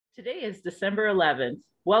Today is December 11th.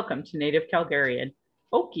 Welcome to Native Calgarian.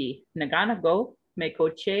 Oki, Naganago,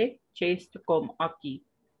 Mekoche, Chastukom Aki.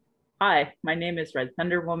 Hi, my name is Red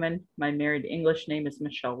Thunder Woman. My married English name is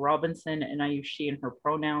Michelle Robinson, and I use she and her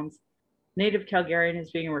pronouns. Native Calgarian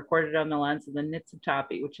is being recorded on the lands of the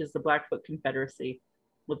Niitsitapi, which is the Blackfoot Confederacy.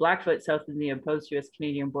 The Blackfoot south of the imposed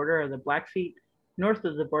U.S.-Canadian border are the Blackfeet. North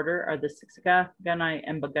of the border are the Siksika, Gunai,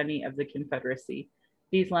 and Bagani of the Confederacy.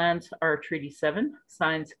 These lands are Treaty 7,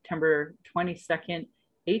 signed September 22nd,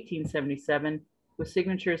 1877, with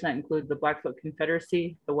signatures that include the Blackfoot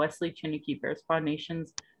Confederacy, the Wesley, Chiniki, Bearspaw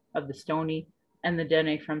Nations of the Stoney, and the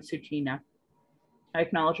Dene from Tsuut'ina. I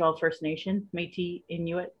acknowledge all First Nation, Métis,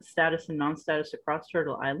 Inuit, status and non-status across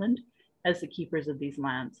Turtle Island as the keepers of these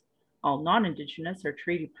lands. All non-Indigenous are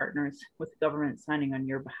treaty partners, with the government signing on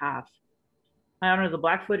your behalf. I honor the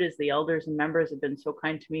Blackfoot as the elders and members have been so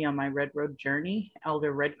kind to me on my Red Road journey.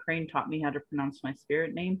 Elder Red Crane taught me how to pronounce my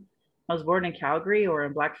spirit name. I was born in Calgary, or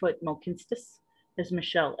in Blackfoot, Mohkinstsis, as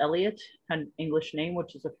Michelle Elliott, an English name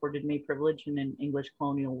which has afforded me privilege in an English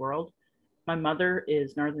colonial world. My mother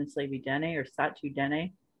is Northern Slavey Dene, or Satu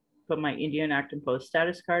Dene, but my Indian Act imposed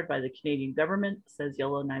status card by the Canadian government says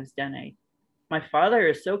Yellow Knives Dene. My father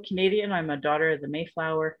is so Canadian, I'm a daughter of the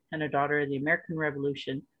Mayflower and a daughter of the American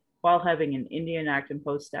Revolution, while having an Indian Act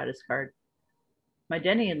imposed status card. My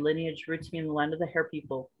Dene lineage roots me in the land of the Hare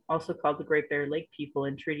people, also called the Great Bear Lake people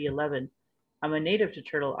in Treaty 11. I'm a native to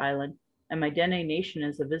Turtle Island, and my Dene nation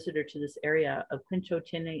is a visitor to this area of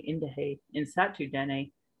Quinchotine Indahe in Satu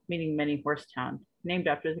Dene, meaning many horse town, named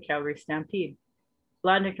after the Calgary Stampede.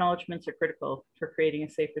 Land acknowledgements are critical for creating a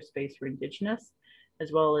safer space for Indigenous,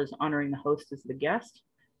 as well as honoring the host as the guest,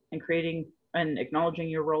 and creating and acknowledging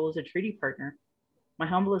your role as a treaty partner. My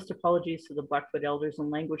humblest apologies to the Blackfoot elders and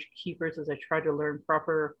language keepers as I try to learn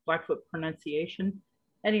proper Blackfoot pronunciation.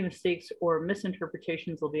 Any mistakes or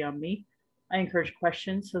misinterpretations will be on me. I encourage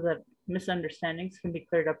questions so that misunderstandings can be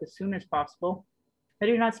cleared up as soon as possible. I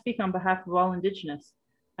do not speak on behalf of all Indigenous.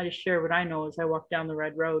 I just share what I know as I walk down the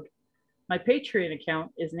Red Road. My Patreon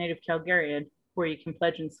account is Native Calgarian, where you can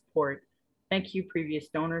pledge and support. Thank you, previous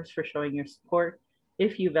donors, for showing your support.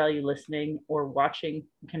 If you value listening or watching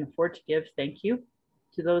and can afford to give, thank you.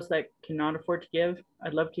 To those that cannot afford to give,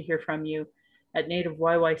 I'd love to hear from you at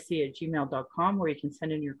nativeyyc@gmail.com, where you can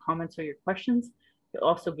send in your comments or your questions.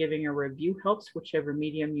 Also, giving a review helps, whichever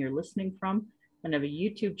medium you're listening from, and I have a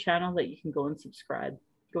YouTube channel that you can go and subscribe.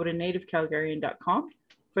 Go to nativecalgarian.com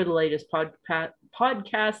for the latest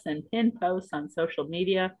podcasts and pin posts on social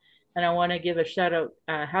media. And I want to give a shout out,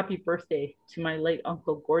 happy birthday to my late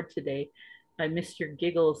Uncle Gord today. I missed your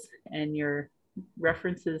giggles and your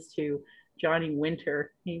references to Johnny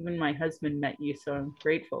Winter. Even my husband met you, so I'm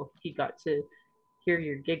grateful he got to hear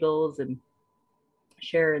your giggles and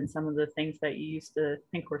share in some of the things that you used to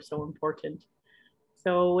think were so important.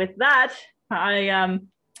 So with that, I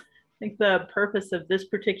think the purpose of this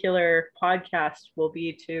particular podcast will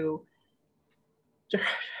be to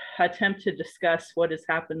attempt to discuss what has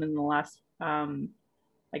happened in the last,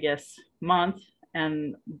 month.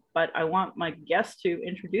 But I want my guests to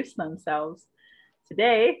introduce themselves.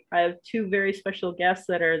 Today, I have two very special guests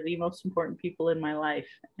that are the most important people in my life.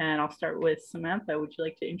 And I'll start with Samantha. Would you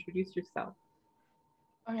like to introduce yourself?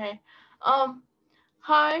 Okay.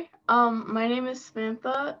 Hi. My name is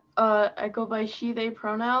Samantha. I go by she, they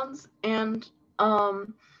pronouns, and I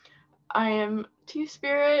am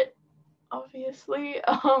Two-Spirit, obviously.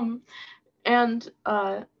 And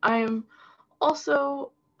I am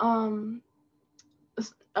also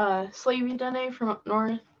Slavey Dene from up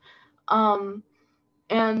north.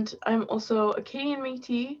 And I'm also a Canadian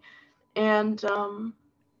Métis, and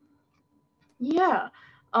yeah,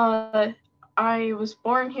 I was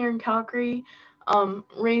born here in Calgary,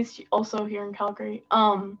 raised also here in Calgary,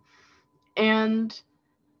 and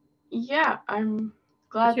yeah, I'm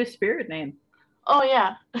glad. What's your spirit name? Oh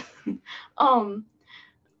yeah,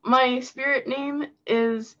 my spirit name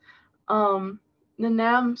is Nanam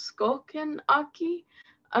Skolkin Aki.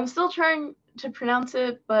 I'm still trying to pronounce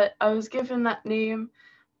it, but I was given that name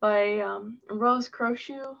by Rose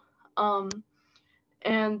Croshoe,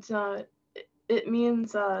 and it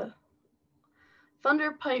means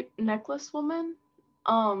Thunderpipe Necklace Woman,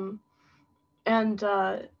 and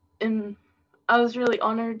I was really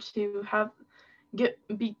honored to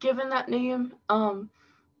be given that name,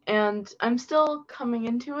 and I'm still coming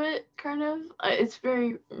into it, kind of. It's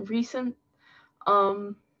very recent.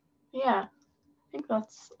 Yeah, I think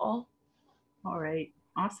that's all. All right.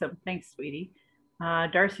 Awesome. Thanks, sweetie.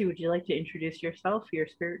 Darcy, would you like to introduce yourself, your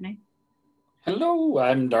spirit name? Hello,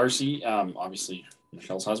 I'm Darcy, obviously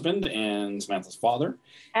Michelle's husband and Samantha's father.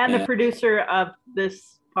 And the producer of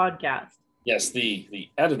this podcast. Yes, the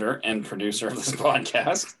editor and producer of this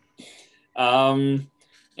podcast. And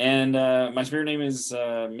my spirit name is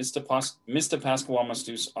Mista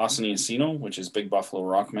Pascuamastus Osiniacino, which is Big Buffalo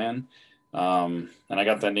Rock Man. And I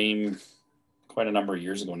got that name quite a number of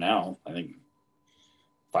years ago now. I think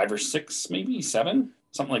 5 or 6, maybe 7,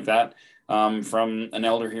 something like that. From an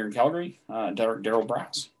elder here in Calgary, Daryl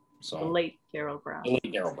Brass. So The late Daryl Brass. The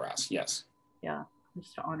late Daryl Brass, yes. Yeah,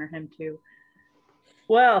 just to honor him too.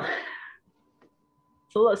 Well,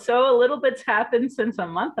 so a little bit's happened since a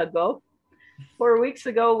month ago. 4 weeks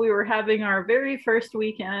ago, we were having our very first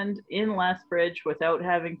weekend in Lethbridge without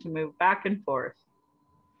having to move back and forth.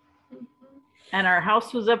 And our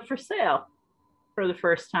house was up for sale for the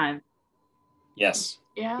first time. Yes.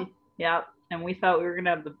 Yeah. Yeah. And we thought we were going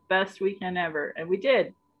to have the best weekend ever. And we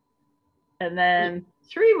did. And then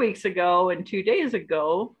 3 weeks ago and 2 days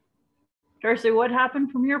ago, Darcy, what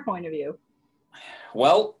happened from your point of view?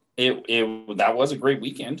 Well, that was a great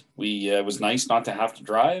weekend. It was nice not to have to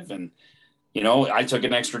drive. And, I took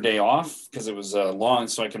an extra day off because it was long,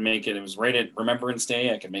 so I could make it. It was right at Remembrance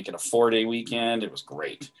Day. I could make it a 4-day weekend. It was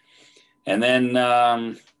great. And then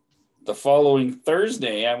the following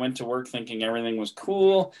Thursday, I went to work thinking everything was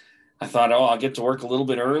cool. I thought, I'll get to work a little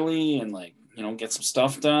bit early and get some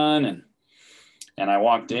stuff done. And I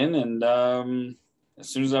walked in, and as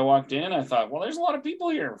soon as I walked in, I thought, well, there's a lot of people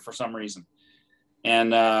here for some reason.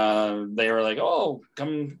 And they were like, oh,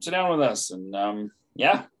 come sit down with us. And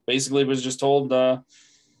basically was just told,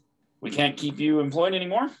 we can't keep you employed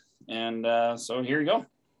anymore. And so here you go.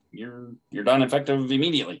 You're done effective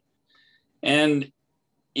immediately. And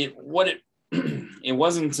it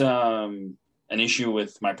wasn't an issue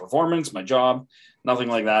with my performance, my job, nothing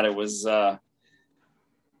like that. It was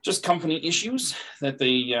just company issues that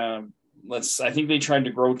they I think they tried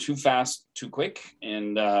to grow too fast, too quick,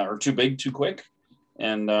 and or too big, too quick,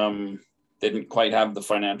 and they didn't quite have the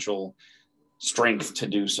financial strength to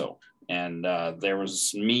do so. And there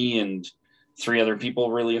was me and 3 other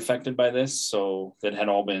people really affected by this, so that had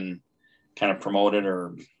all been kind of promoted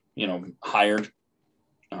or hired.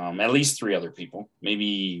 At least 3 other people,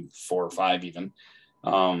 maybe 4 or 5 even.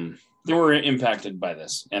 They were impacted by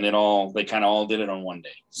this, and they kind of all did it on one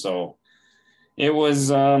day. So it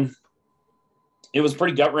was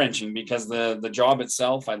pretty gut wrenching because the job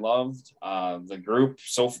itself I loved, the group.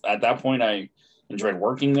 So at that point I enjoyed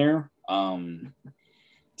working there.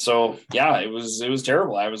 So yeah, it was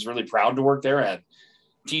terrible. I was really proud to work there. I had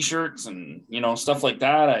T-shirts and stuff like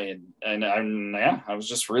that. I was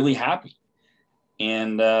just really happy.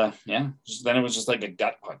 And then it was just like a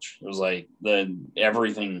gut punch. It was like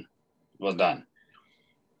everything was done.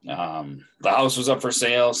 The house was up for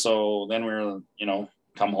sale, so then we were,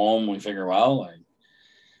 come home. We figure, well,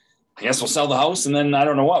 I guess we'll sell the house, and then I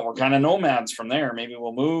don't know what. We're kind of nomads from there. Maybe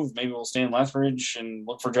we'll move. Maybe we'll stay in Lethbridge and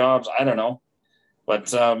look for jobs. I don't know,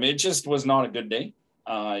 but it just was not a good day.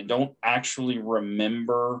 I don't actually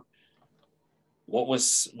remember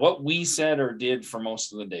what we said or did for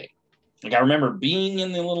most of the day. Like I remember being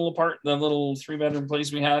in the little 3-bedroom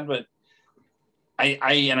place we had, but I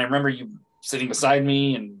remember you sitting beside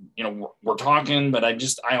me and, we're talking, but I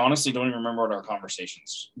honestly don't even remember what our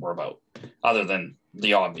conversations were about other than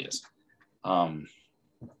the obvious.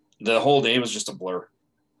 The whole day was just a blur.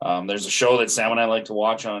 There's a show that Sam and I like to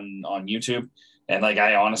watch on YouTube. And I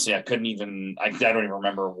don't even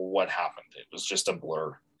remember what happened. It was just a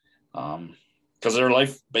blur. Because their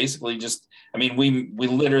life basically we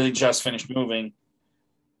literally just finished moving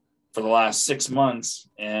for the last 6 months,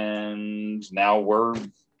 and now we're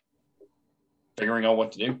figuring out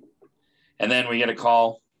what to do. And then we get a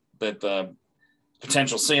call that the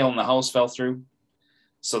potential sale in the house fell through.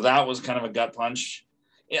 So that was kind of a gut punch.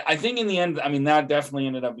 I think in the end, that definitely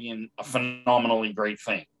ended up being a phenomenally great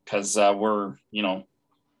thing because we're,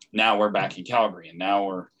 now we're back in Calgary, and now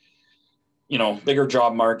we're, bigger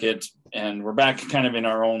job market, and we're back kind of in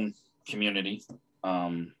our own community.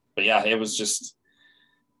 But yeah, it was just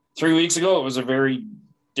 3 weeks ago. It was a very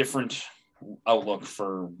different outlook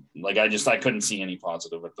for I couldn't see any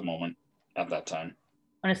positive at the moment at that time.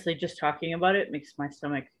 Honestly, just talking about it makes my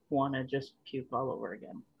stomach want to just puke all over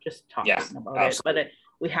again. Just talking about absolutely. It. But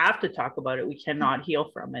we have to talk about it. We cannot heal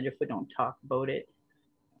from it if we don't talk about it.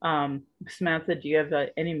 Samantha, do you have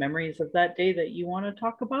any memories of that day that you want to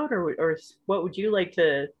talk about, or what would you like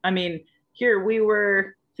to? Here we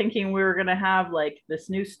were thinking we were going to have this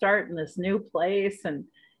new start in this new place, and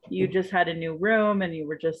you just had a new room and you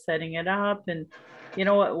were just setting it up. And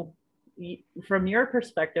from your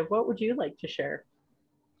perspective, what would you like to share?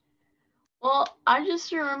 Well, I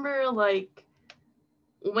just remember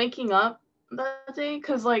waking up that day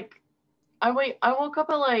because I woke up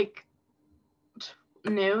at like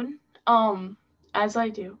noon, as I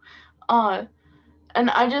do. And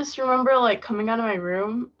I just remember like coming out of my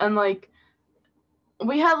room and like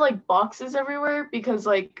we had like boxes everywhere because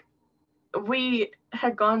like we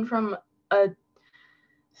had gone from a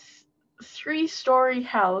 3-story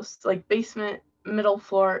house, like basement, middle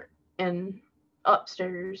floor, and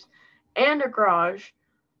upstairs, and a garage,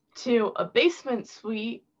 to a basement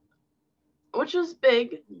suite, which was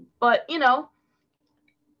big, but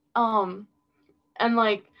and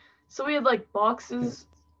like, so we had like boxes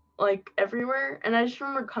like everywhere, and I just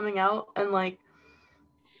remember coming out and like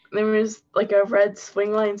there was like a red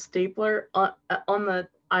swingline stapler on the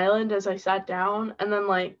island as I sat down, and then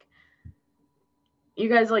like you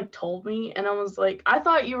guys like told me, and I was like, I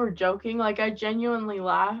thought you were joking. Like I genuinely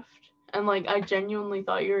laughed, and like I genuinely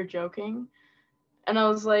thought you were joking, and I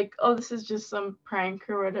was like, oh, this is just some prank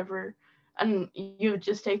or whatever, and you had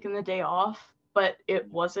just taken the day off, but it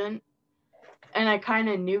wasn't, and I kind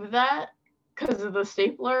of knew that because of the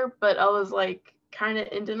stapler, but I was like kind of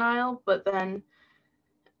in denial. But then,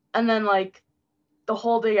 and then like the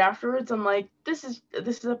whole day afterwards, I'm like, this is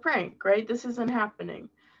a prank, right? This isn't happening.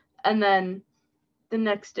 And then the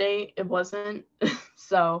next day it wasn't.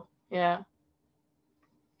 So yeah.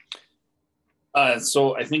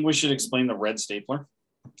 So I think we should explain the red stapler.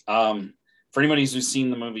 For anybody who's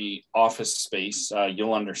seen the movie Office Space,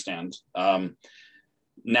 you'll understand.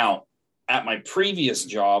 Now, at my previous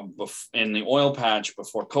job in the oil patch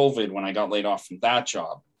before COVID, when I got laid off from that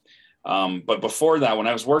job, but before that, when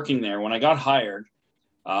I was working there, when I got hired,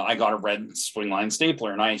 I got a red swingline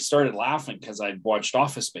stapler, and I started laughing because I'd watched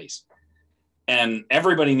Office Space. And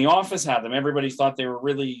everybody in the office had them. Everybody thought they were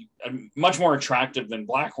really much more attractive than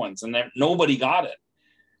black ones, and nobody got it.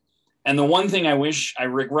 And the one thing I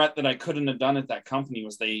regret that I couldn't have done at that company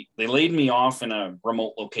was they laid me off in a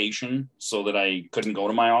remote location so that I couldn't go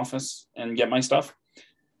to my office and get my stuff,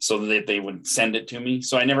 so that they would send it to me.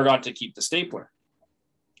 So I never got to keep the stapler.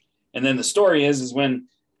 And then the story is when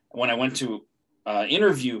I went to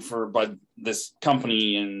interview for this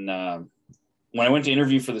company when I went to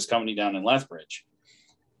interview for this company down in Lethbridge,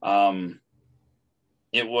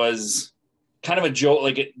 it was kind of a joke.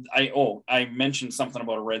 Like I mentioned something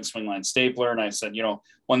about a red swingline stapler, and I said,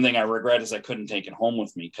 one thing I regret is I couldn't take it home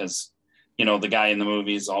with me because, the guy in the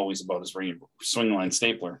movie is always about his swingline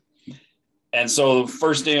stapler. And so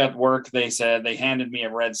first day at work, they handed me a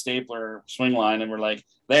red stapler swingline and were like,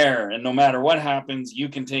 there, and no matter what happens, you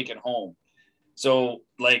can take it home. So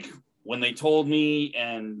like when they told me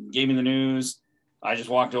and gave me the news, I just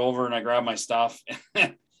walked over and I grabbed my stuff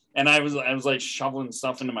and I was like shoveling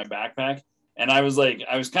stuff into my backpack. And I was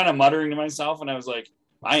kind of muttering to myself, and I was like,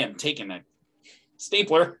 I am taking a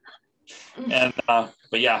stapler. And,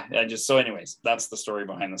 but yeah, so anyways, that's the story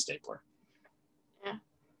behind the stapler. Yeah.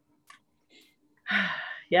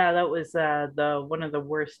 Yeah, that was one of the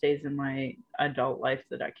worst days in my adult life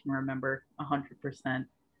that I can remember 100%.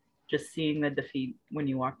 Just seeing the defeat when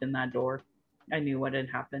you walked in that door, I knew what had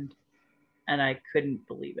happened, and I couldn't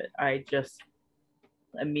believe it. I just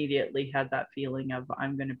immediately had that feeling of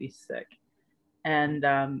I'm going to be sick. And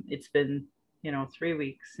it's been, 3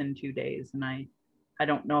 weeks and 2 days, and I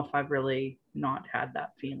don't know if I've really not had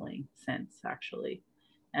that feeling since, actually.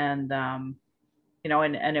 And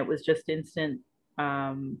and it was just instant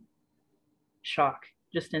shock,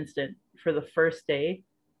 just instant. For the first day,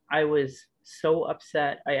 I was so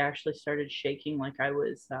upset. I actually started shaking, like I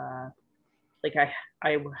was like I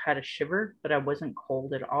had a shiver, but I wasn't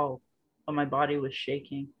cold at all. But my body was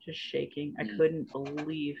shaking, just shaking. I couldn't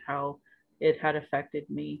believe how it had affected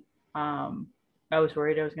me. I was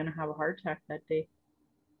worried I was going to have a heart attack that day.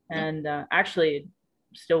 And actually,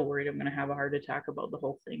 still worried I'm going to have a heart attack about the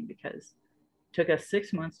whole thing, because it took us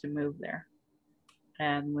 6 months to move there.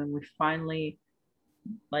 And when we finally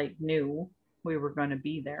knew we were going to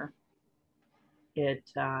be there, it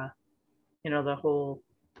the whole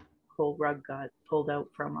rug got pulled out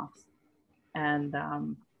from us. And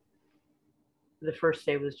the first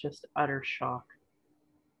day was just utter shock.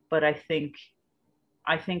 But I think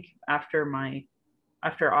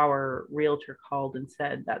after our realtor called and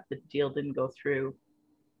said that the deal didn't go through,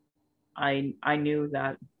 I knew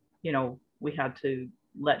that, we had to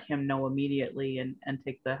let him know immediately and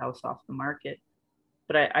take the house off the market.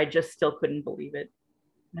 But I just still couldn't believe it.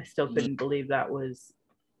 I still couldn't believe that was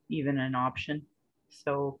even an option.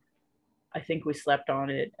 So I think we slept on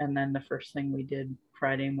it. And then the first thing we did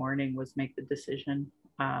Friday morning was make the decision.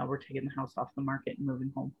 We're taking the house off the market and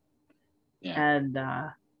moving home. Yeah.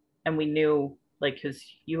 And we knew, because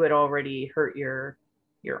you had already hurt your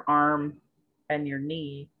arm and your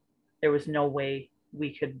knee, there was no way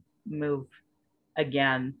we could move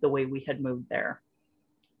again the way we had moved there.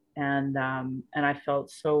 And I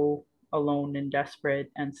felt so alone and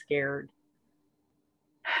desperate and scared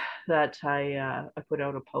that I put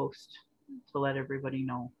out a post to let everybody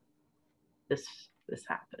know this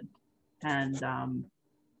happened. And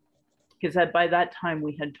because by that time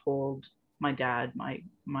we had told my dad, my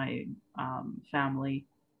family,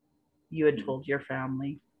 you had told your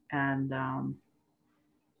family, and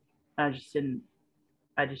I just didn't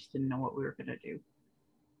know what we were going to do.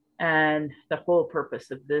 And the whole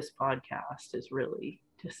purpose of this podcast is really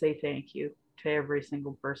to say thank you to every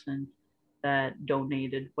single person that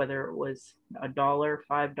donated, whether it was $1,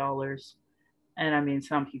 $5, and I mean,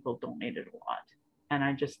 some people donated a lot. And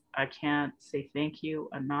I can't say thank you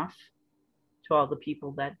enough to all the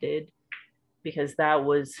people that did, because that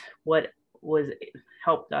was what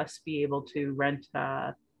helped us be able to rent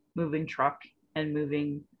a moving truck and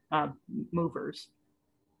moving movers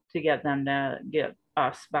to get them to get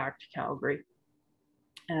us back to Calgary.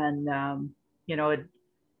 And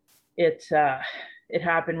it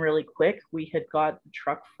happened really quick. We had got the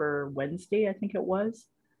truck for Wednesday, I think it was,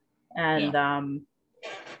 and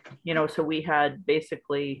so we had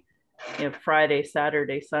basically Friday,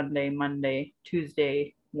 Saturday, Sunday, Monday,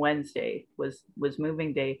 Tuesday, Wednesday was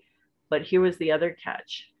moving day. But here was the other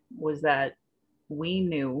catch, was that we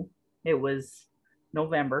knew it was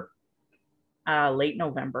November, late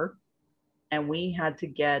November, and we had to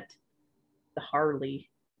get the Harley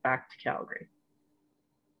back to Calgary.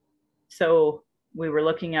 So we were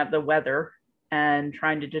looking at the weather and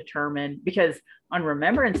trying to determine, because on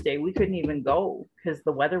Remembrance Day, we couldn't even go because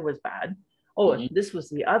the weather was bad. Oh, This was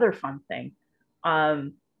the other fun thing.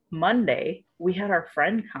 Monday, we had our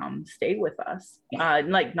friend come stay with us,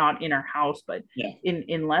 like not in our house, but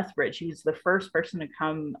in Lethbridge. He was the first person to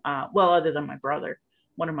come, other than my brother,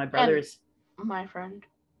 one of my brothers. And my friend.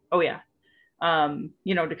 Oh, yeah.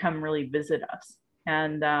 To come really visit us.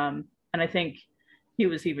 And I think he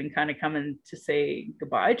was even kind of coming to say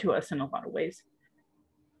goodbye to us in a lot of ways.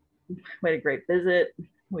 We had a great visit.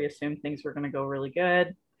 We assumed things were going to go really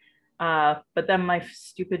good. But then my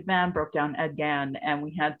stupid van broke down again, and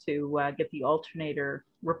we had to get the alternator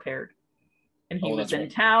repaired. And he was in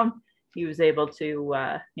town. He was able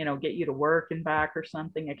to, get you to work and back or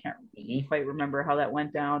something. I can't quite remember how that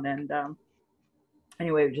went down. And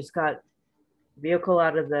anyway, we just got the vehicle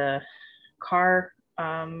out of the car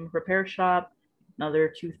repair shop,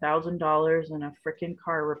 another $2,000 in a freaking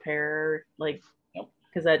car repair,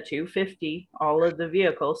 because at $250, all of the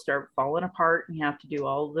vehicles start falling apart, and you have to do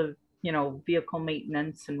all the vehicle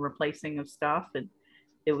maintenance and replacing of stuff. And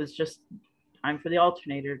it was just time for the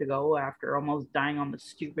alternator to go after almost dying on the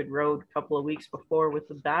stupid road a couple of weeks before with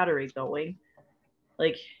the battery going.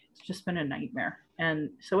 It's just been a nightmare. And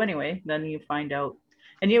so anyway, then you find out,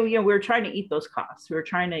 and we were trying to eat those costs. We were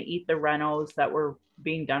trying to eat the renos that were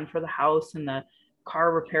being done for the house and the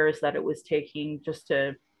car repairs that it was taking just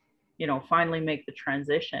to finally make the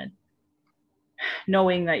transition,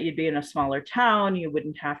 knowing that you'd be in a smaller town, you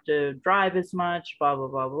wouldn't have to drive as much, blah, blah,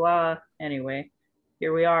 blah, blah. Anyway,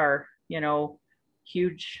 here we are,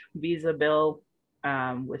 huge visa bill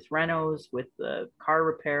with renos, with the car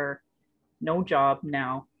repair, no job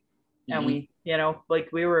now. And we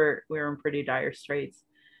were in pretty dire straits.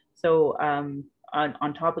 So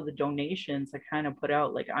on top of the donations, I kind of put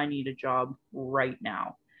out, I need a job right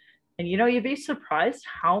now. And you'd be surprised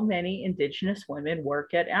how many Indigenous women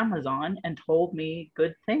work at Amazon, and told me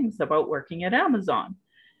good things about working at Amazon.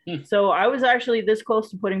 So I was actually this close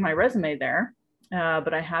to putting my resume there,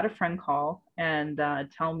 but I had a friend call and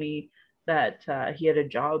tell me that he had a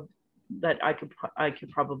job that I could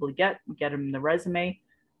probably get him the resume.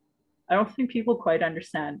 I don't think people quite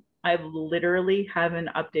understand. I've literally haven't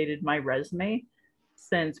updated my resume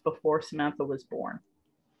since before Samantha was born.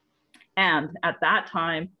 And at that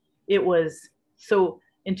time, it was, so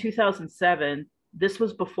in 2007, this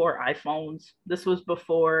was before iPhones. This was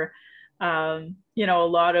before, a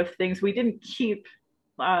lot of things. We didn't keep,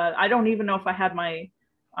 I don't even know if I had my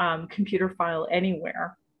computer file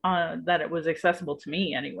anywhere that it was accessible to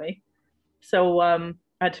me anyway. So I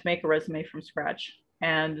had to make a resume from scratch.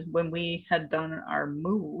 And when we had done our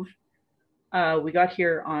move, we got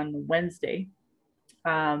here on Wednesday.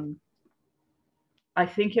 I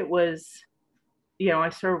think it was, I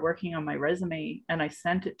started working on my resume, and I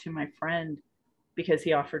sent it to my friend because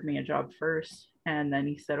he offered me a job first. And then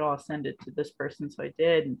he said, oh, I'll send it to this person. So I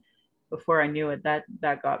did. And before I knew it, that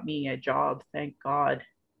got me a job, thank God.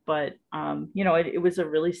 But, it was a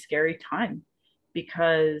really scary time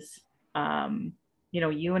because,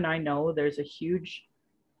 you and I know there's a huge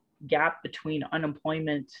gap between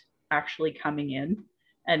unemployment actually coming in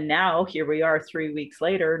And now here we are 3 weeks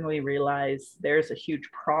later, and we realize there's a huge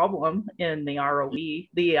problem in the ROE,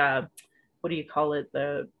 the what do you call it,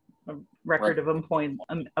 the record of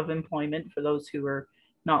employment for those who are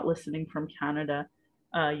not listening from Canada.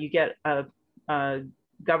 You get a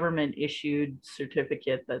government issued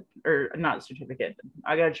certificate that, or not certificate,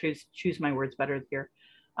 I gotta choose my words better here.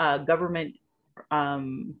 Government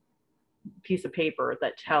piece of paper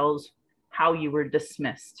that tells how you were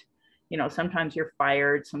dismissed. You know, sometimes you're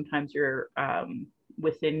fired, sometimes you're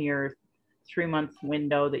within your 3-month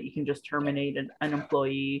window that you can just terminate an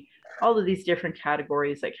employee. All of these different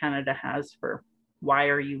categories that Canada has for why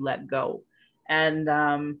are you let go. And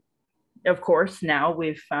of course, now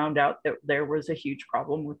we've found out that there was a huge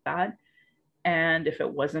problem with that. And if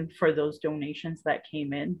it wasn't for those donations that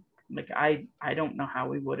came in, like I don't know how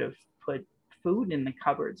we would have put food in the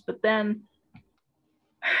cupboards. But then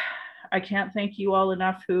I can't thank you all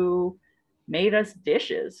enough who made us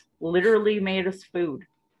dishes, literally made us food.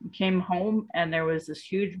 We came home and there was this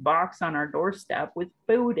huge box on our doorstep with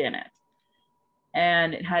food in it.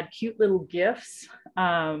 And it had cute little gifts.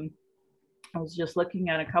 I was just looking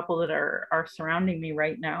at a couple that are surrounding me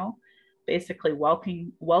right now, basically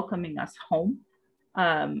welcoming us home.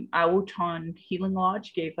 Auton Healing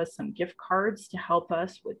Lodge gave us some gift cards to help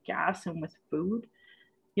us with gas and with food.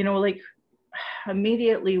 You know, like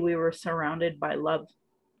immediately we were surrounded by love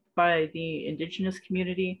by the Indigenous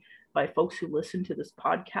community, by folks who listen to this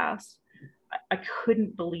podcast. I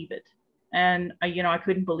couldn't believe it. And I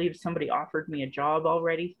couldn't believe somebody offered me a job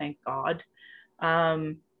already. Thank God.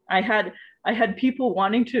 I had people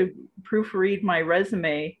wanting to proofread my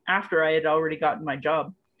resume after I had already gotten my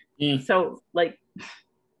job. So like,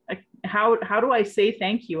 how do I say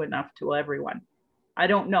thank you enough to everyone? I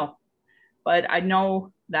don't know, but I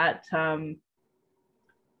know that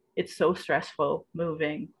it's so stressful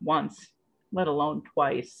moving once, let alone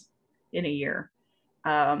twice in a year.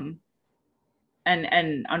 And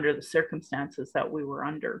under the circumstances that we were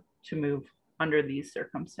under, to move under these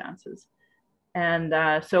circumstances. And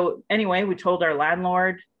so anyway, we told our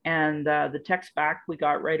landlord, and the text back we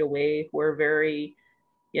got right away were very,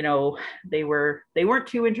 they weren't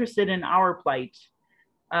too interested in our plight.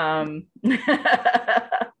 And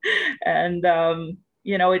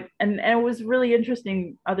it was really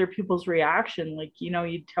interesting, other people's reaction. Like,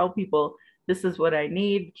 you'd tell people, this is what I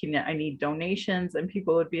need. I need donations. And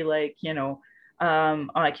people would be like, oh,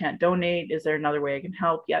 I can't donate. Is there another way I can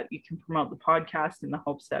help? Yeah, you can promote the podcast in the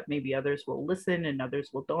hopes that maybe others will listen and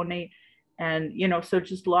others will donate. And, so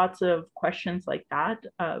just lots of questions like that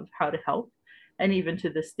of how to help. And even to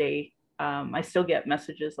this day, I still get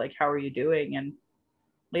messages like, how are you doing? And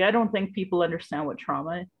like, I don't think people understand what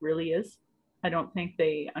trauma really is. I don't think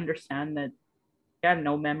they understand that I have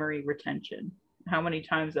no memory retention. How many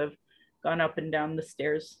times I've gone up and down the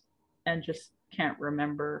stairs and just can't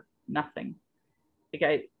remember nothing.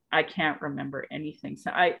 Like I can't remember anything.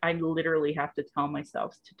 So I literally have to tell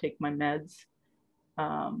myself to take my meds,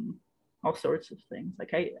 all sorts of things.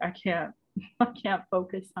 Like I can't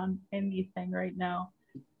focus on anything right now.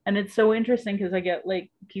 And it's so interesting because I get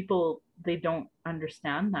like people, they don't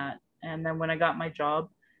understand that. And then when I got my job,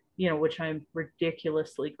 which I'm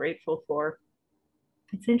ridiculously grateful for,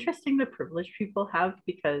 it's interesting the privilege people have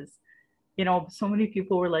because, so many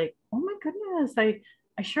people were like, oh my goodness, I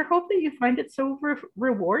sure hope that you find it so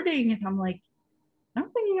rewarding. And I'm like, I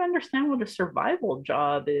don't think you understand what a survival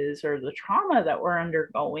job is, or the trauma that we're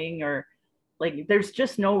undergoing, or like, there's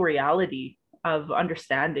just no reality of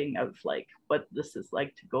understanding of like what this is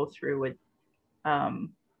like to go through with, the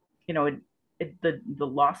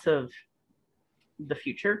loss of the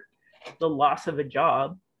future, the loss of a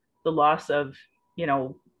job, the loss of,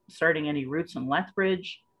 starting any roots in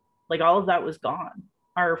Lethbridge, like all of that was gone.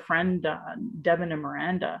 Our friend Devin and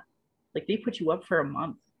Miranda, like they put you up for a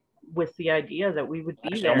month with the idea that we would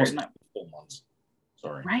be there. Almost 4 months.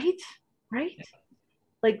 Sorry. Right.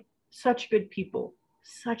 Like such good people.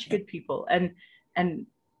 And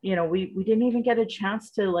we didn't even get a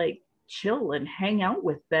chance to like chill and hang out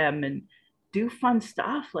with them and do fun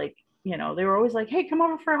stuff. Like, they were always like, hey, come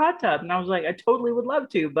over for a hot tub. And I was like, I totally would love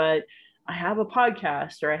to, but I have a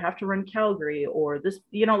podcast, or I have to run Calgary, or this,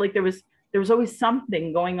 like there was always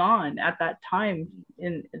something going on at that time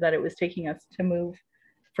in that it was taking us to move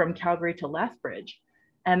from Calgary to Lethbridge.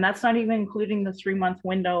 And that's not even including the 3-month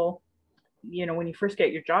window, when you first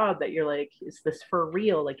get your job, that you're like, is this for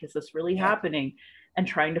real? Like, is this really happening? And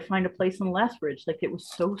trying to find a place in Lethbridge. Like, it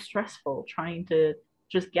was so stressful trying to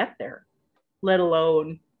just get there, let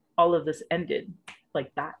alone all of this ended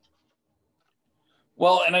like that.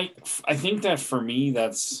 Well, and I think that for me,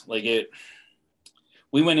 that's like it.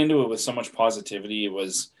 we went into it with so much positivity. It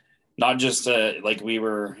was not just like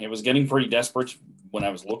it was getting pretty desperate when I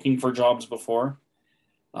was looking for jobs before.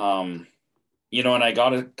 You know, and I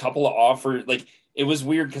got a couple of offers. Like, it was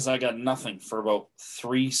weird because I got nothing for about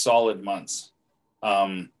 3 solid months.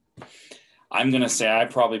 I'm going to say I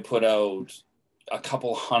probably put out a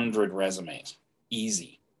couple hundred resumes,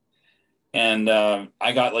 easy. And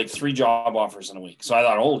I got like 3 job offers in a week. So I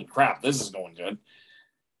thought, holy crap, this is going good.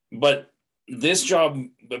 But this job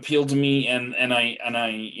appealed to me, and I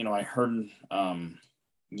you know, I heard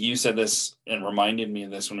you said this and reminded me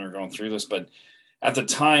of this when we were going through this, but at the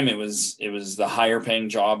time it was the higher paying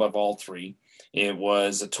job of all 3. It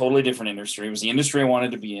was a totally different industry. It was the industry I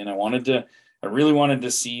wanted to be in. I really wanted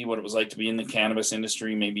to see what it was like to be in the cannabis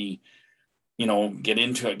industry, maybe, you know, get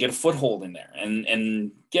a foothold in there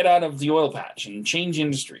and get out of the oil patch and change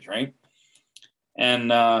industries, right?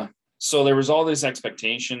 And so there was all this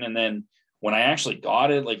expectation. And then when I actually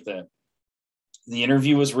got it, like the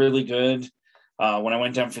interview was really good. When I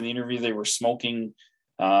went down for the interview, they were smoking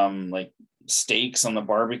like steaks on the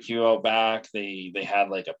barbecue out back. They had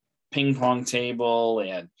like a ping pong table. They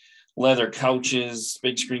had leather couches,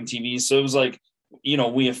 big screen TVs. So it was like, you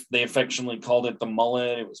know, they affectionately called it the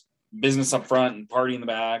mullet. It was business up front and party in the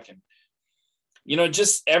back, and you know,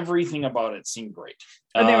 just everything about it seemed great.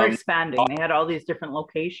 And they were expanding. They had all these different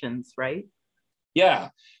locations, right? Yeah,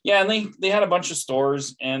 and they had a bunch of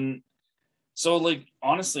stores, and so, like,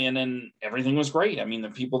 honestly, and then everything was great. I mean, the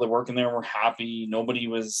people that work in there were happy. There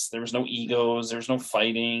was no egos, there was no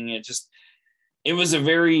fighting. It was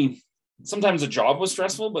sometimes the job was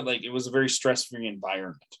stressful, but like, it was a very stress-free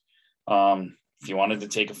environment. If you wanted to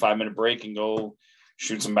take a 5-minute break and go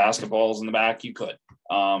shoot some basketballs in the back, you could,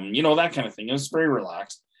 you know, that kind of thing. It was very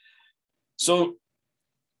relaxed. So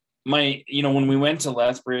when we went to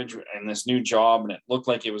Lethbridge and this new job, and it looked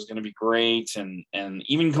like it was going to be great. And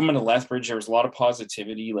even coming to Lethbridge, there was a lot of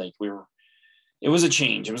positivity. Like, it was a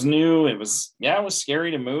change. It was new. It was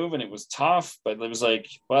scary to move, and it was tough, but it was like,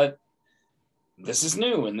 but this is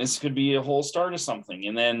new, and this could be a whole start of something.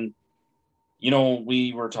 And then, you know,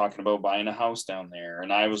 we were talking about buying a house down there,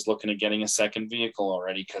 and I was looking at getting a second vehicle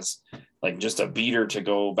already, because like, just a beater to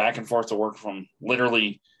go back and forth to work from,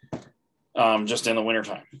 literally just in the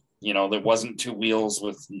wintertime, you know, that wasn't 2 wheels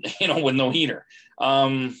with, you know, with no heater.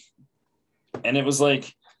 And it was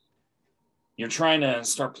like, you're trying to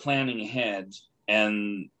start planning ahead.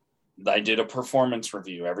 And I did a performance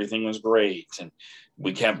review. Everything was great. And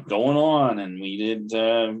we kept going on, and we did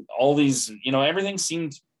all these, you know, everything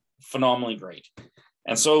seemed phenomenally great.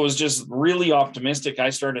 And so it was just really optimistic. I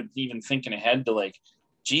started even thinking ahead to like,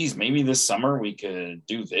 geez, maybe this summer we could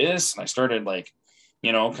do this. And I started like,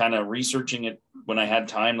 you know, kind of researching it when I had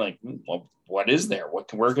time, like, well, what is there?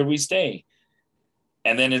 Where could we stay?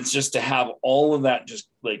 And then it's just to have all of that just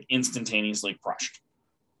like instantaneously crushed.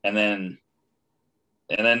 And then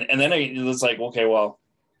it was like, okay, well,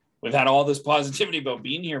 we've had all this positivity about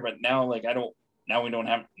being here, but now I don't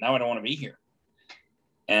want to be here.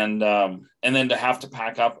 And then to have to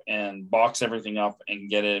pack up and box everything up and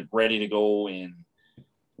get it ready to go in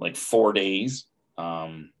like 4 days.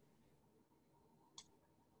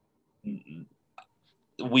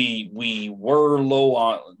 We were low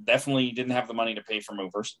on, definitely didn't have the money to pay for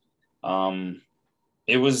movers.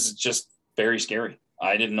 It was just very scary.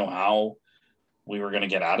 I didn't know how we were going to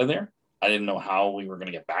get out of there. I didn't know how we were going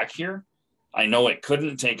to get back here. I know it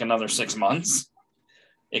couldn't take another 6 months.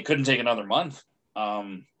 It couldn't take another month.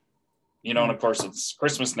 You know, and of course it's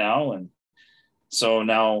Christmas now. And so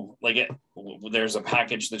now there's a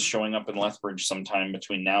package that's showing up in Lethbridge sometime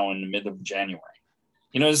between now and the mid of January.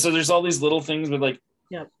 You know, so there's all these little things, but like,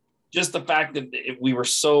 yeah, just the fact that we were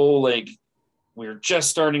so like, we were just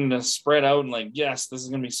starting to spread out and like, yes, this is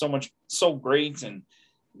going to be so great. And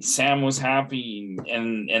Sam was happy,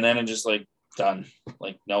 and then it just like done.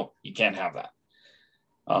 Like, no, you can't have that.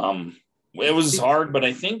 It was hard, but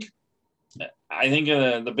I think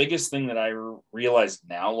the biggest thing that I realized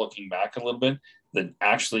now, looking back a little bit, that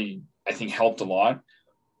actually I think helped a lot,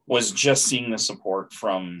 was just seeing the support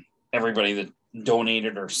from everybody that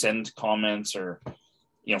donated or sent comments, or,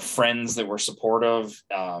 you know, friends that were supportive.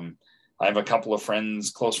 I have a couple of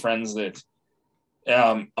close friends that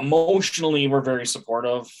emotionally were very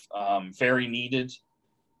supportive, very needed.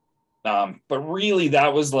 But really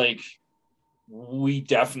that was like, we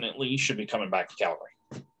definitely should be coming back to Calgary.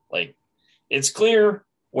 Like, it's clear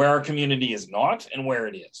where our community is not and where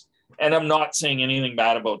it is. And I'm not saying anything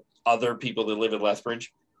bad about other people that live at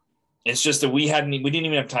Lethbridge. It's just that we didn't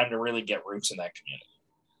even have time to really get roots in that community.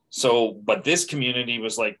 So, but this community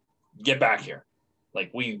was like, get back here. Like,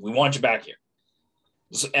 we want you back here.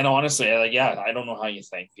 And honestly, I don't know how you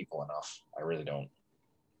thank people enough. I really don't.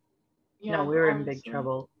 Yeah, No, we were in big honestly.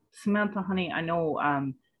 trouble. Samantha, honey, I know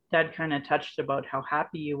Dad kind of touched about how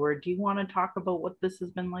happy you were. Do you want to talk about what this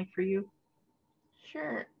has been like for you?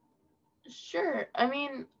 Sure. I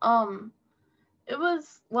mean, it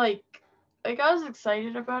was like I was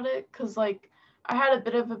excited about it because like I had a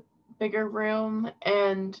bit of a bigger room,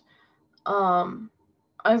 and I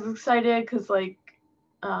was excited because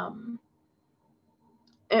um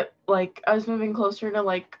it like I was moving closer to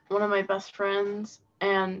like one of my best friends,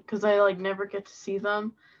 and because I like never get to see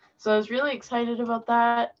them, so I was really excited about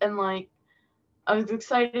that, and like I was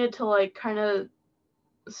excited to like kind of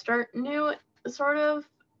start new, sort of,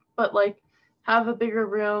 but like have a bigger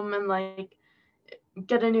room and like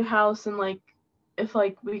get a new house, and like if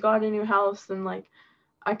like we got a new house, then like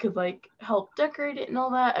I could like help decorate it and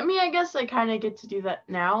all that. I mean, I guess I kind of get to do that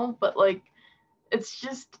now, but like it's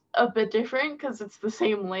just a bit different because it's the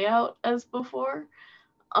same layout as before.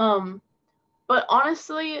 Um, but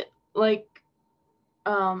honestly, like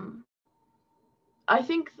um, I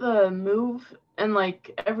think the move and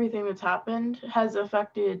like everything that's happened has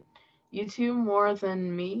affected you two more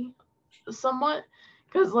than me, somewhat,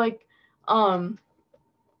 because like um,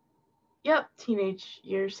 yep, teenage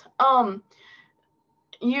years.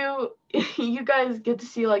 You you guys get to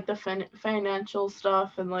see like the financial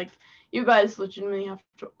stuff, and like you guys legitimately have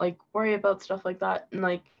to like worry about stuff like that, and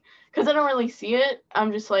like because I don't really see it,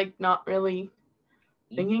 I'm just like not really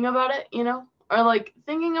thinking about it, or like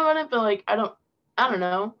thinking about it, but like I don't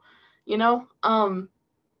know, you know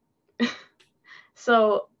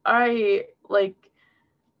so I'm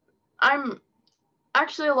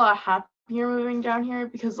actually a lot happier moving down here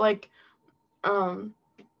because like um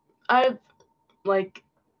I've like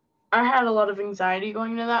I had a lot of anxiety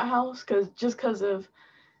going to that house because of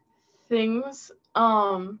things,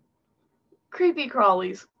 creepy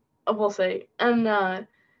crawlies, I will say, and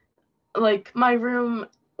like my room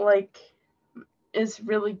like is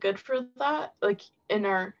really good for that, like in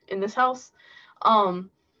this house, um,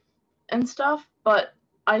 and stuff. But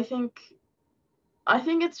I think I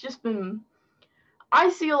think it's just been I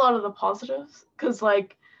see a lot of the positives because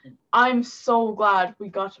like I'm so glad we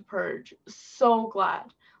got to purge, so glad,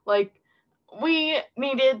 like we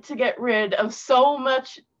needed to get rid of so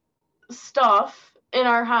much stuff in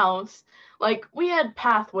our house. Like we had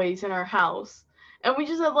pathways in our house, and we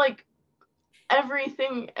just had like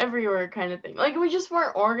everything everywhere kind of thing. Like we just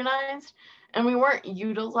weren't organized, and we weren't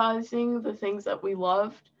utilizing the things that we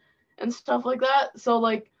loved and stuff like that. So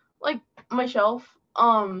like my shelf,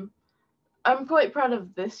 I'm quite proud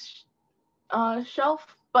of this shelf,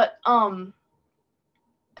 but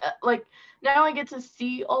like now I get to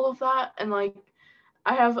see all of that, and like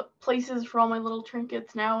I have places for all my little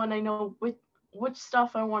trinkets now, and I know which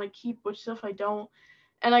stuff I want to keep, which stuff I don't.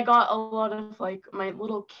 And I got a lot of like my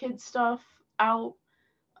little kid stuff out,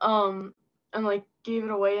 and like gave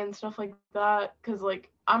it away and stuff like that because like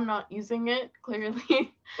I'm not using it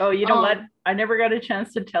clearly. Oh, you know what? I never got a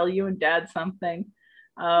chance to tell you and Dad something.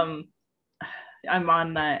 Um, I'm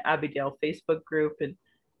on the Abbeydale Facebook group, and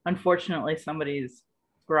unfortunately, somebody's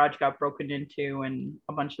garage got broken into, and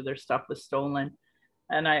a bunch of their stuff was stolen.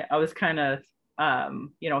 And I was kind of,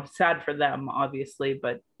 sad for them, obviously,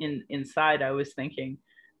 but inside, I was thinking,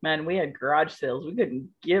 man, we had garage sales, we couldn't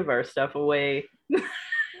give our stuff away.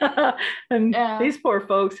 And Yeah. these poor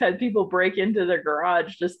folks had people break into their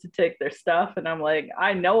garage just to take their stuff, and I'm like,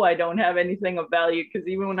 I know I don't have anything of value because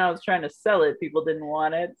even when I was trying to sell it, people didn't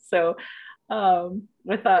want it. So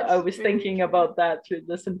I thought I was thinking about that through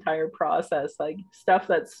this entire process, like stuff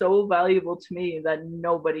that's so valuable to me that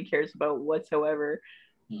nobody cares about whatsoever.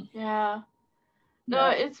 Yeah. No,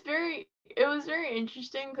 it was very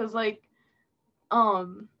interesting because like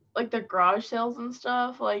the garage sales and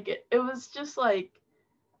stuff, like it was just like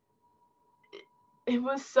it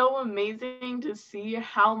was so amazing to see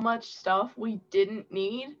how much stuff we didn't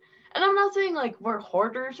need. And I'm not saying like we're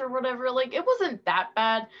hoarders or whatever, like it wasn't that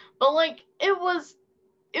bad, but like it was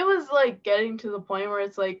like getting to the point where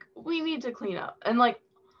it's like we need to clean up. And like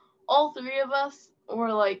all three of us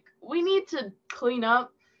were like we need to clean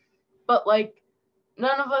up, but like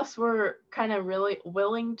none of us were kind of really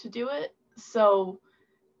willing to do it. So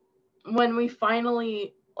when we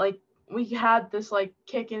finally like we had this like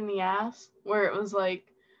kick in the ass where it was like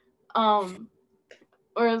um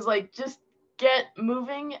where it was like just get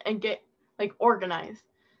moving and get like organized.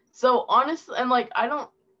 So honestly, and like I don't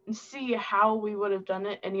see how we would have done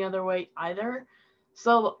it any other way either.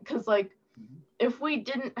 So because like if we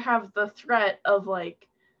didn't have the threat of like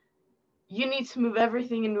you need to move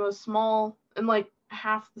everything into a small and like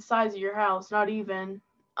half the size of your house, not even,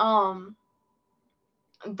 um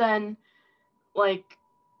then like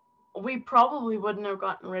we probably wouldn't have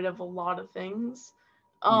gotten rid of a lot of things.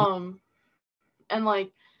 And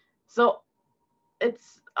like, so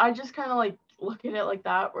I just kind of like look at it like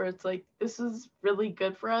that, where it's like, this is really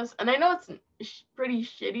good for us. And I know it's pretty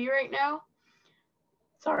shitty right now.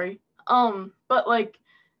 Sorry. But like,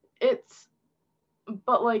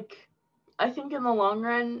 but like, I think in the long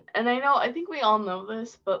run, and I think we all know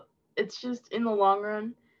this, but it's just in the long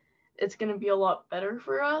run, it's going to be a lot better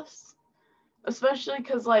for us. Especially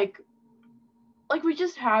because like we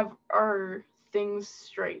just have our things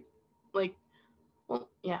straight. Like, well,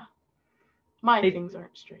 yeah, my things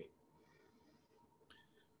aren't straight.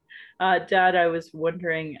 Dad, I was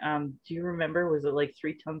wondering, do you remember, was it like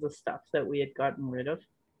 3 tons of stuff that we had gotten rid of?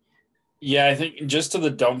 Yeah, I think just to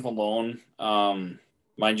the dump alone,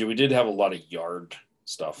 mind you, we did have a lot of yard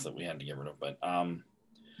stuff that we had to get rid of, but I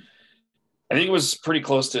think it was pretty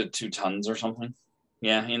close to 2 tons or something.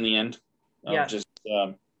 Yeah, in the end, of just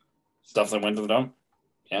stuff that went to the dump.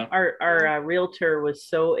 Yeah. Our realtor was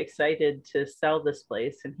so excited to sell this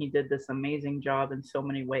place, and he did this amazing job in so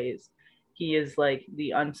many ways. He is like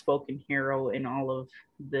the unspoken hero in all of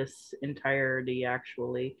this entirety,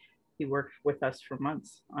 actually. He worked with us for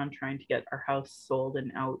months on trying to get our house sold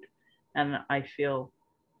and out. And I feel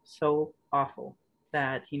so awful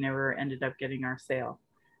that he never ended up getting our sale.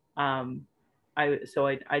 I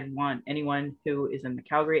want anyone who is in the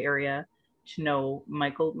Calgary area to know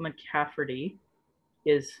Michael McCafferty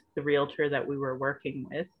is the realtor that we were working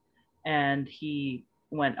with, and he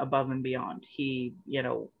went above and beyond. He,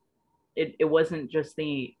 it wasn't just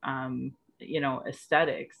the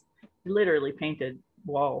aesthetics. He literally painted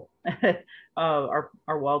wall our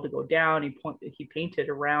wall to go down. He painted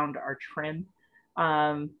around our trim.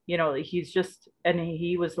 He's just, and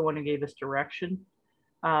he was the one who gave us direction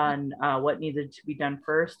on what needed to be done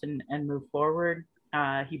first and move forward.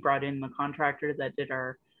 He brought in the contractor that did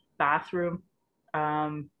our bathroom.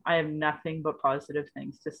 I have nothing but positive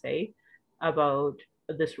things to say about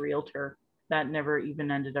this realtor that never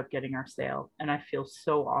even ended up getting our sale. And I feel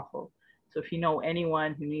so awful. So if you know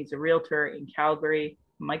anyone who needs a realtor in Calgary,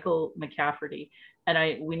 Michael McCafferty,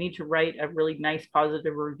 and we need to write a really nice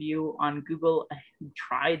positive review on Google. I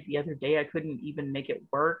tried the other day, I couldn't even make it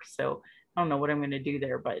work. So I don't know what I'm going to do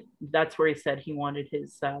there, but that's where he said he wanted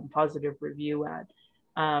his positive review at.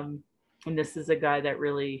 And this is a guy that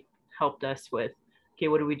really helped us with, okay,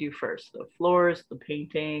 what do we do first? The floors, the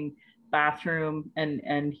painting, bathroom,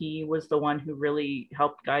 and he was the one who really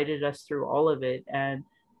helped guided us through all of it, and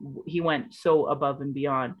he went so above and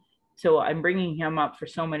beyond. So I'm bringing him up for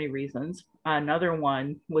so many reasons. Another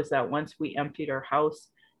one was that once we emptied our house,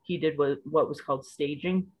 he did what was called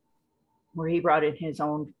staging, where he brought in his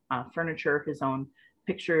own furniture, his own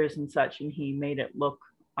pictures and such, and he made it look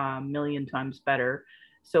a million times better.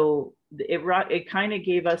 So it kind of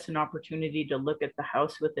gave us an opportunity to look at the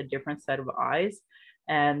house with a different set of eyes.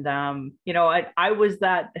 And, I was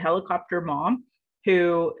that helicopter mom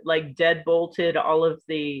who like dead bolted all of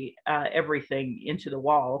the everything into the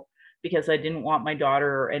wall because I didn't want my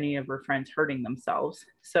daughter or any of her friends hurting themselves.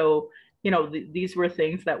 So, these were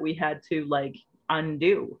things that we had to like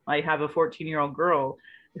undo. I have a 14-year-old girl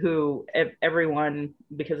who everyone,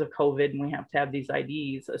 because of COVID, and we have to have these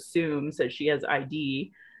IDs, assumes that she has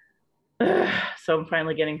ID. So I'm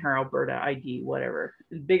finally getting her Alberta ID, whatever.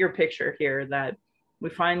 Bigger picture here, that we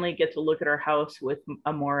finally get to look at our house with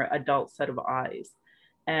a more adult set of eyes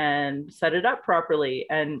and set it up properly.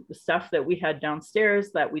 And stuff that we had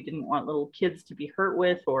downstairs that we didn't want little kids to be hurt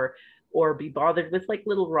with or be bothered with, like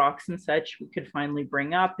little rocks and such, we could finally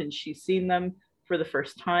bring up, and she's seen them for the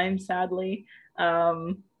first time, sadly.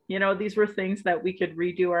 These were things that we could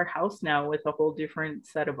redo our house now with a whole different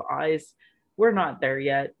set of eyes. We're not there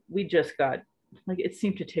yet. We just got, like, it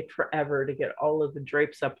seemed to take forever to get all of the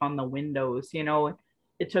drapes up on the windows.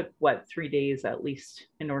 It took 3 days at least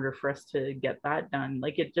in order for us to get that done.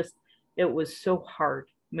 Like it was so hard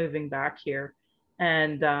moving back here.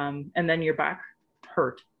 And then your back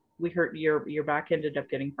hurt. Your back ended up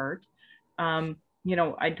getting hurt. I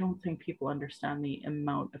don't think people understand the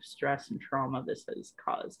amount of stress and trauma this has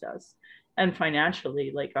caused us. And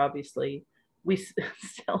financially, like obviously we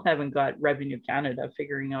still haven't got Revenue Canada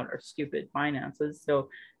figuring out our stupid finances. So,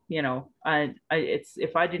 it's,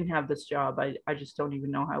 if I didn't have this job, I just don't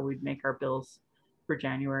even know how we'd make our bills for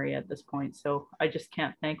January at this point. So I just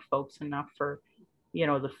can't thank folks enough for,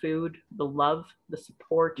 the food, the love, the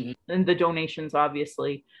support, and the donations,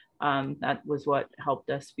 obviously. That was what helped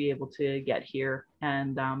us be able to get here.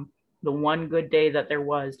 And the one good day that there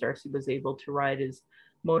was, Darcy was able to ride his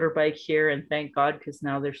motorbike here, and thank God, because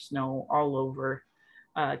now there's snow all over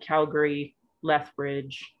Calgary.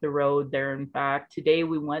 Lethbridge, the road there and back. Today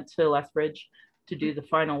we went to Lethbridge to do the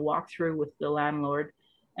final walkthrough with the landlord.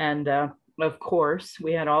 And of course,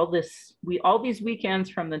 we had all these weekends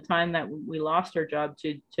from the time that we lost our job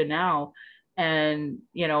to now. And,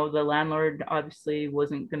 you know, the landlord obviously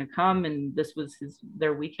wasn't going to come, and this was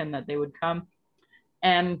their weekend that they would come.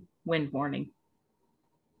 And wind warning.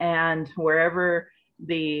 And wherever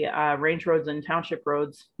the range roads and township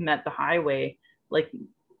roads met the highway, like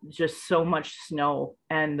just so much snow,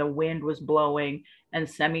 and the wind was blowing, and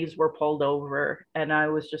semis were pulled over, and I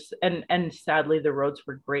was just and sadly the roads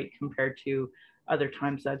were great compared to other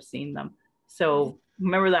times I've seen them. So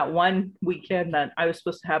remember that one weekend that I was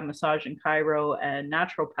supposed to have massage in Cairo and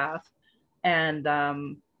naturopath, and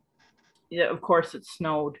yeah, of course it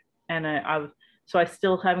snowed, and so I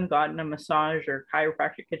still haven't gotten a massage or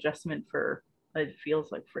chiropractic adjustment for, it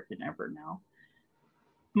feels like freaking ever now.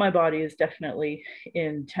 My body is definitely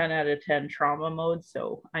in 10 out of 10 trauma mode.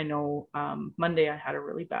 So I know Monday I had a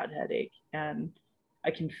really bad headache, and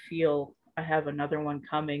I can feel I have another one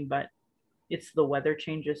coming, but it's the weather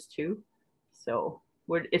changes too. So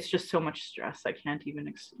it's just so much stress. I can't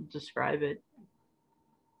even describe it.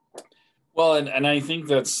 Well, and I think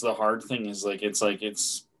that's the hard thing is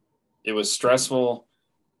it was stressful.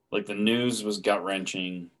 Like the news was gut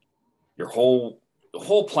wrenching. The whole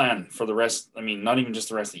plan for the rest, I mean, not even just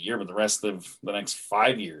the rest of the year, but the rest of the next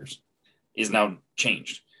 5 years is now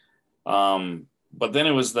changed. But then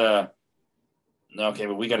it was okay,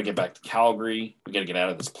 but we got to get back to Calgary. We got to get out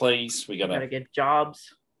of this place. We got to get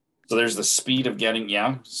jobs. So there's the speed of getting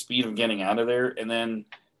out of there. And then,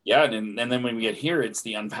 and then when we get here, it's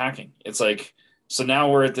the unpacking. It's like, so now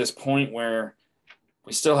we're at this point where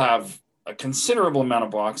we still have a considerable amount of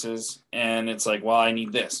boxes, and it's like, well, I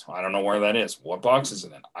need this. I don't know where that is. What box is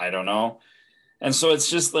it in? I don't know. And so it's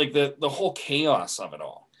just like the whole chaos of it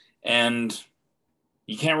all. And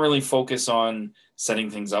you can't really focus on setting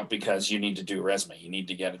things up because you need to do a resume. You need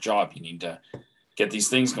to get a job. You need to get these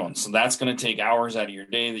things going. So that's going to take hours out of your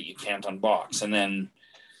day that you can't unbox. And then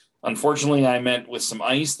unfortunately I met with some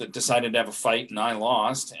ice that decided to have a fight, and I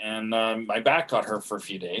lost, and my back got hurt for a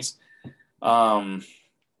few days.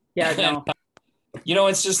 Yeah, no. You know,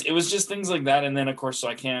 it was just things like that. And then of course, so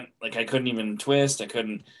I couldn't even twist.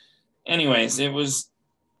 Anyways,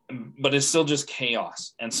 but it's still just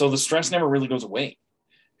chaos. And so the stress never really goes away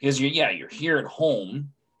because you're here at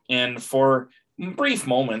home, and for brief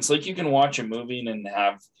moments, like you can watch a movie and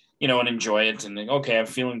have, and enjoy it and think, okay, I'm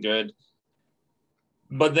feeling good.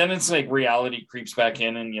 But then it's like reality creeps back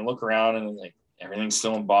in, and you look around and like everything's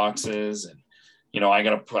still in boxes, and I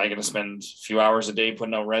gotta spend a few hours a day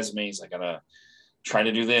putting out resumes. I gotta try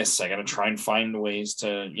to do this. I gotta try and find ways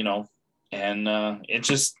to, and it's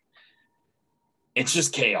just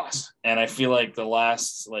chaos. And I feel like the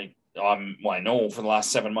last, I know for the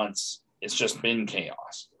last 7 months, it's just been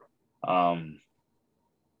chaos. And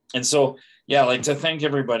so, to thank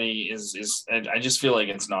everybody is I just feel like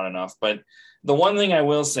it's not enough. But the one thing I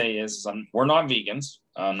will say is we're not vegans,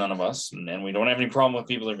 none of us, and we don't have any problem with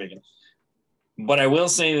people that are vegan. But I will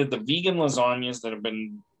say that the vegan lasagnas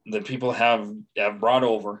that people have brought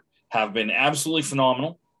over have been absolutely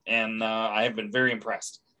phenomenal, and I have been very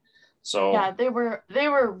impressed. So yeah, they were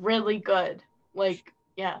really good. They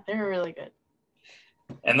were really good.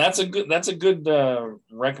 And that's a good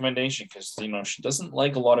recommendation, because she doesn't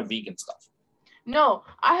like a lot of vegan stuff. No,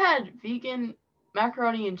 I had vegan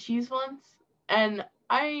macaroni and cheese once, and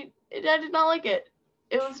I did not like it.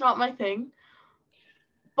 It was not my thing.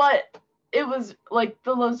 But it was like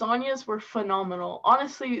the lasagnas were phenomenal.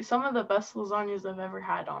 Honestly, some of the best lasagnas I've ever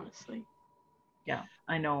had, honestly. Yeah,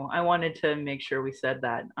 I know. I wanted to make sure we said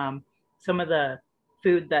that. Some of the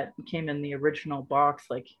food that came in the original box,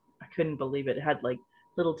 I couldn't believe it. It had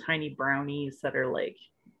little tiny brownies that are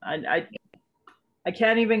I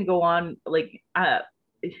can't even go on. It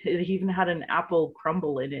even had an apple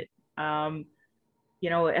crumble in it. I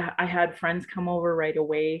had friends come over right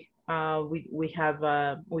away.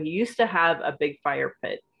 We used to have a big fire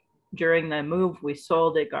pit. During the move, we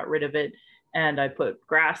sold it, got rid of it, and I put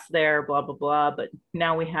grass there, blah, blah, blah. But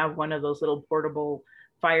now we have one of those little portable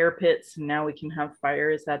fire pits. And now we can have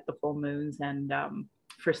fires at the full moons and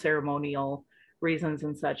for ceremonial reasons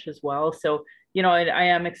and such as well. So, I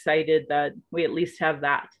am excited that we at least have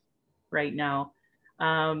that right now.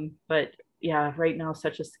 But yeah, right now,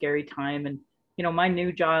 such a scary time. And, my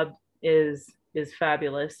new job is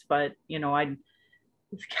fabulous, but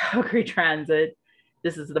it's Calgary Transit.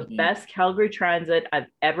 This is the best Calgary Transit I've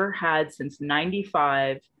ever had since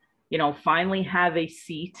 '95. Finally have a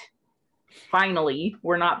seat. Finally,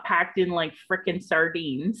 we're not packed in like frickin'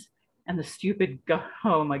 sardines. And the stupid,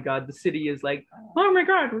 oh my God, the city is like, oh my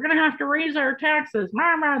God, we're going to have to raise our taxes.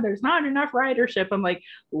 Mama, there's not enough ridership. I'm like,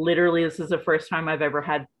 literally, this is the first time I've ever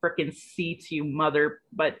had freaking seats, you mother.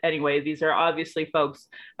 But anyway, these are obviously folks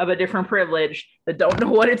of a different privilege that don't know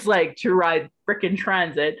what it's like to ride freaking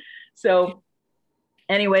transit. So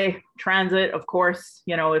anyway, transit, of course,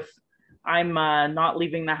 you know, if I'm not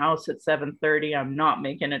leaving the house at 7:30, I'm not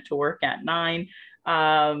making it to work at 9.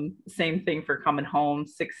 Same thing for coming home,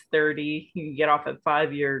 6:30. You get off at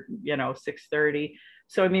 5, you're, 6:30.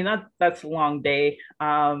 So I mean that's a long day.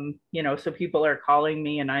 So people are calling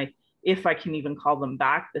me, and if I can even call them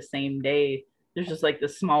back the same day, there's just like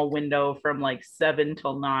this small window from like 7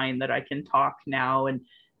 till 9 that I can talk now. And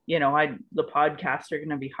the podcasts are going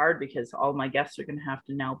to be hard because all my guests are going to have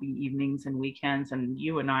to now be evenings and weekends, and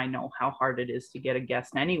you and I know how hard it is to get a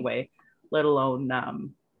guest anyway, let alone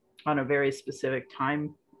on a very specific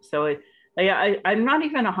time. So I'm not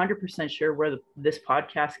even 100% sure where this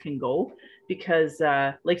podcast can go, because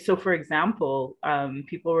so for example,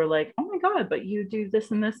 people were like, oh my God, but you do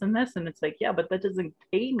this and this and this. And it's like, yeah, but that doesn't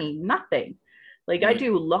pay me nothing. Like I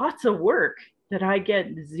do lots of work that I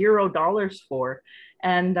get $0 for.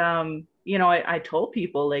 And, I told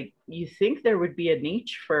people, like, you think there would be a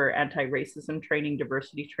niche for anti-racism training,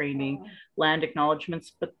 diversity training, land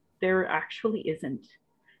acknowledgements, but there actually isn't.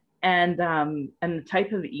 And the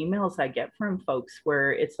type of emails I get from folks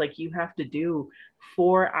where it's like you have to do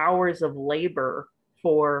 4 hours of labor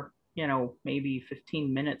for, maybe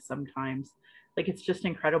 15 minutes sometimes. Like, it's just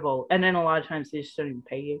incredible. And then a lot of times they just don't even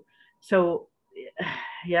pay you. So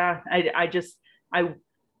yeah,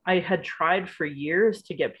 I had tried for years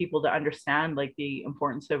to get people to understand like the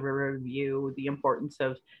importance of a review, the importance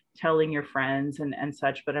of telling your friends and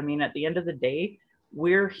such. But I mean, at the end of the day,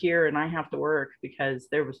 we're here and I have to work, because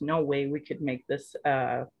there was no way we could make this,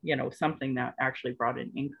 something that actually brought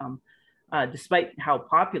in income. Despite how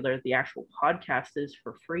popular the actual podcast is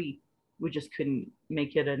for free, we just couldn't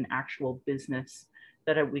make it an actual business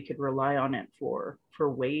that we could rely on it for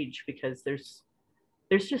wage, because there's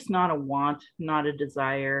just not a want, not a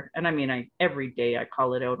desire. And I mean, every day I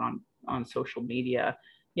call it out on social media.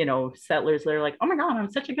 Settlers, they're like, oh my God, I'm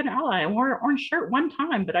such a good ally. I wore an orange shirt one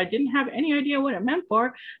time, but I didn't have any idea what it meant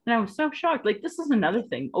for. And I was so shocked. Like, this is another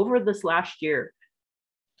thing over this last year.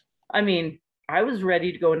 I mean, I was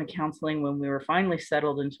ready to go into counseling when we were finally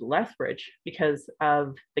settled into Lethbridge because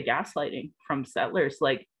of the gaslighting from settlers.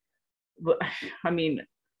 Like, I mean,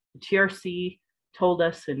 TRC told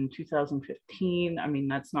us in 2015. I mean,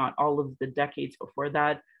 that's not all of the decades before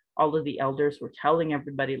that. All of the elders were telling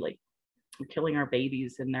everybody, like, we're killing our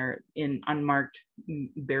babies, and they're in unmarked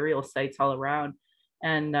burial sites all around.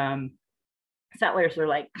 And settlers were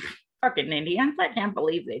like, fucking Indians, I can't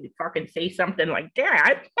believe they fucking say something like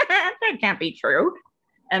that. That can't be true.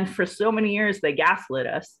 And for so many years, they gaslit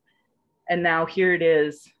us. And now here it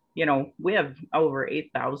is, we have over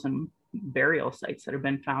 8,000 burial sites that have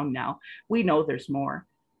been found now. We know there's more.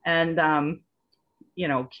 And,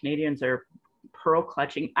 Canadians are pearl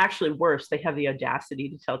clutching. Actually, worse, they have the audacity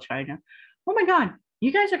to tell China, oh my God,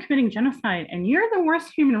 you guys are committing genocide and you're the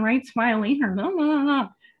worst human rights violator. No.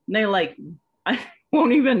 And they like, I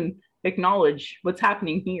won't even acknowledge what's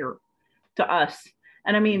happening here to us.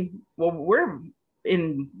 And I mean, well, we're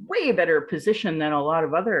in way better position than a lot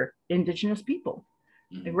of other Indigenous people.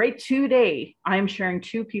 Mm-hmm. Right today, I'm sharing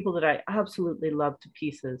 2 people that I absolutely love to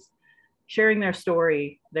pieces, sharing their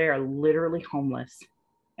story. They are literally homeless.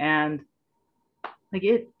 And like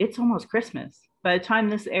it's almost Christmas. By the time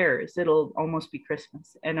this airs, it'll almost be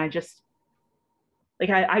Christmas. And I just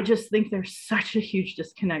think there's such a huge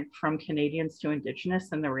disconnect from Canadians to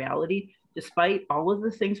Indigenous and the reality, despite all of the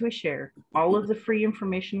things we share, all of the free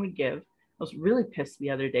information we give. I was really pissed the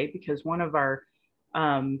other day because one of our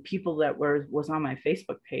people that was on my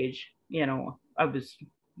Facebook page, I was,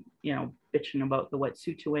 bitching about the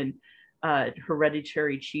Wet'suwet'en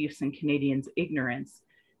hereditary chiefs and Canadians' ignorance.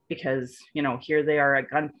 Because, here they are at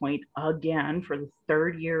gunpoint again for the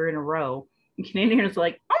 3rd year in a row. And Canadians are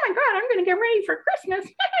like, oh my God, I'm going to get ready for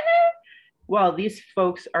Christmas. Well, these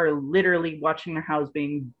folks are literally watching their house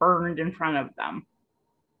being burned in front of them.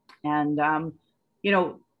 And,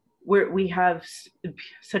 we have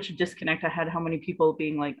such a disconnect. I had how many people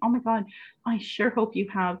being like, oh my God, I sure hope you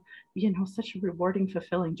have, such a rewarding,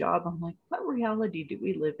 fulfilling job. I'm like, what reality do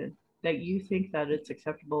we live in that you think that it's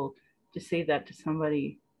acceptable to say that to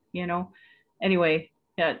somebody? Anyway,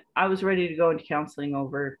 yeah, I was ready to go into counseling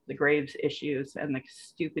over the Graves issues and the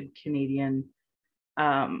stupid Canadian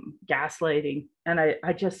gaslighting. And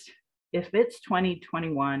I just, if it's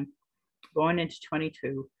 2021 going into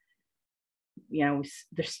 22, there's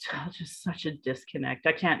still just such a disconnect.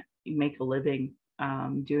 I can't make a living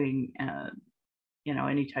doing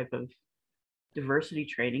any type of diversity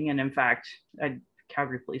training. And in fact,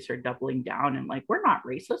 Calgary police are doubling down and like, we're not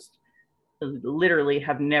racist. Literally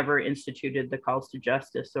have never instituted the calls to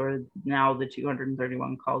justice, or now the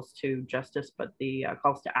 231 calls to justice, but the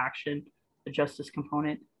calls to action, the justice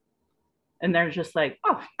component. And they're just like,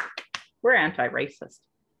 oh, we're anti-racist.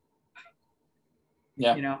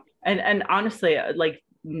 Yeah. And honestly, like,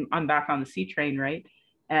 I'm back on the C train, right?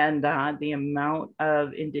 And the amount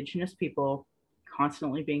of Indigenous people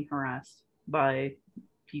constantly being harassed by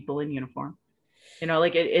people in uniform,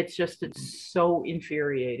 like it's so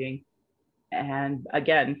infuriating. And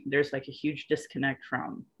again, there's like a huge disconnect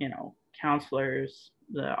from, counselors,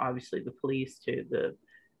 obviously the police, to the,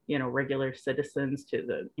 regular citizens, to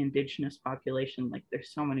the Indigenous population. Like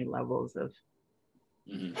there's so many levels of,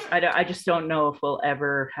 I just don't know if we'll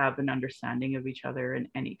ever have an understanding of each other in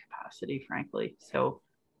any capacity, frankly. So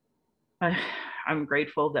I'm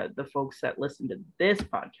grateful that the folks that listen to this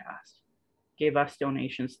podcast gave us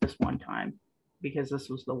donations this one time, because this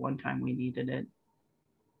was the one time we needed it.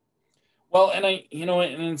 Well, and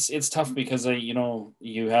and it's tough because you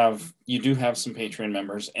do have some Patreon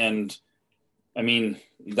members, and I mean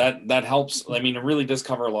that helps. I mean, it really does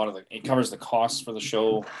cover it covers the costs for the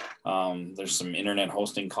show. There's some internet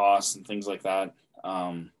hosting costs and things like that.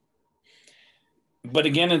 But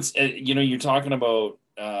again, it's you're talking about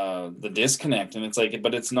the disconnect, and it's like,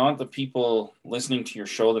 but it's not the people listening to your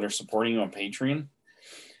show that are supporting you on Patreon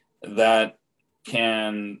that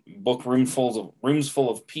can book rooms full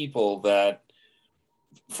of people that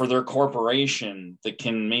for their corporation that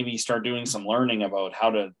can maybe start doing some learning about how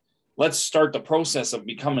to, let's start the process of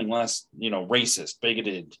becoming less, racist,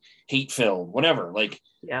 bigoted, hate-filled, whatever. Like,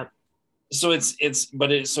 yeah. So it's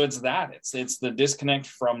the disconnect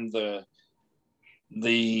from the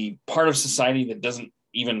part of society that doesn't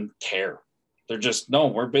even care. They're just, no,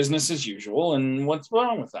 we're business as usual, and what's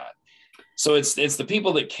wrong with that? So it's the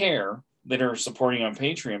people that care that are supporting on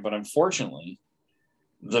Patreon, but unfortunately,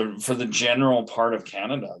 for the general part of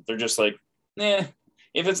Canada, they're just like, if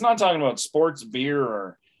it's not talking about sports, beer,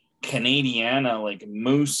 or Canadiana, like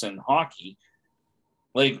moose and hockey,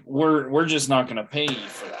 like we're just not going to pay you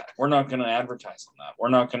for that. We're not going to advertise on that. We're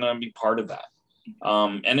not going to be part of that.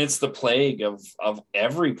 And it's the plague of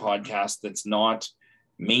every podcast that's not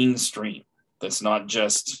mainstream, that's not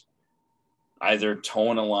just either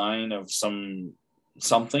towing a line of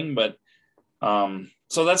something, but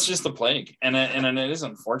so that's just the plague, and it is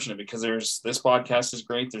unfortunate, because this podcast is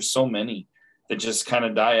great. There's so many that just kind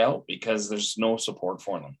of die out because there's no support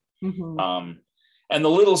for them. Mm-hmm. And the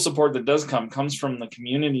little support that does comes from the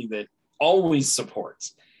community that always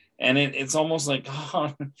supports, and it's almost like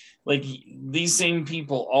like these same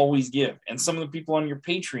people always give, and some of the people on your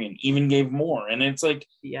Patreon even gave more, and it's like,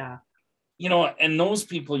 yeah, and those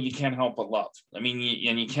people you can't help but love. I mean,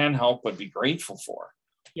 you can't help but be grateful for.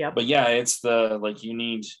 Yeah. But yeah, it's you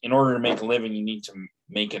need, in order to make a living, you need to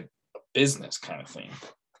make it a business kind of thing.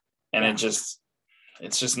 And it's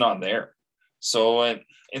just not there. So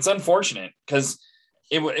it's unfortunate, because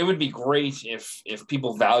it would be great if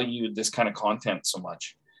people valued this kind of content so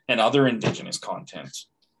much, and other Indigenous content,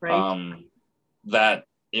 right. That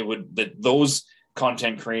those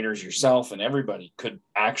content creators, yourself and everybody, could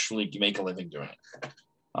actually make a living doing it.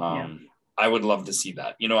 I would love to see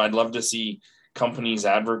that. I'd love to see companies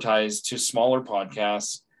advertise to smaller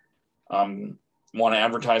podcasts, want to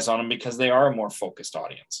advertise on them, because they are a more focused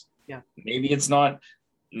audience. Yeah. Maybe it's not,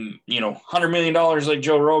 $100 million like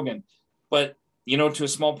Joe Rogan, but, to a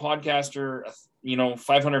small podcaster,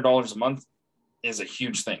 $500 a month is a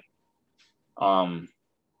huge thing.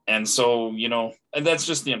 And so, and that's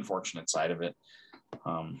just the unfortunate side of it.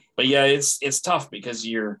 But yeah, it's tough, because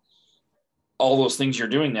all those things you're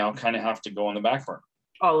doing now kind of have to go on the back burner.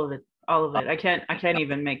 All of it. I can't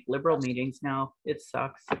even make liberal meetings now. It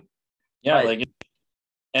sucks. Yeah.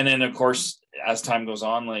 And then of course, as time goes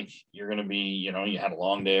on, like, you're going to be, you had a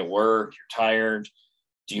long day at work, you're tired.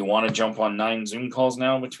 Do you want to jump on 9 Zoom calls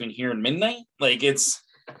now between here and midnight? Like, it's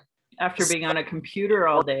after being on a computer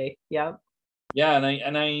all day. Yeah. Yeah.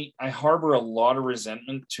 And I harbor a lot of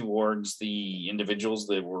resentment towards the individuals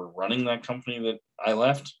that were running that company that I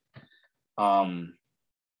left,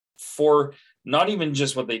 for not even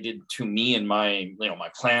just what they did to me and my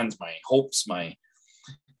plans, my hopes,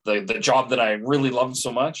 the job that I really loved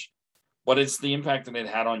so much, but it's the impact that it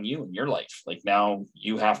had on you and your life. Like, now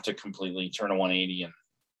you have to completely turn a 180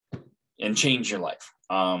 and change your life.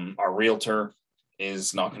 Our realtor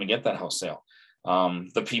is not going to get that house sale.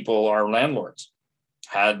 The people, our landlords,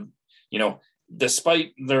 had,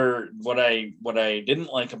 despite what I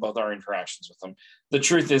didn't like about our interactions with them, the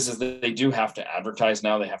truth is that they do have to advertise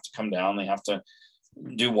now. They have to come down. They have to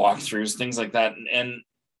do walkthroughs, things like that. And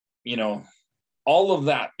you know, all of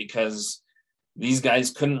that because these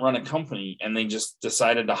guys couldn't run a company and they just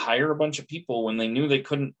decided to hire a bunch of people when they knew they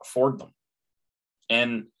couldn't afford them.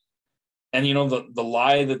 And you know, the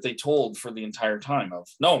lie that they told for the entire time of,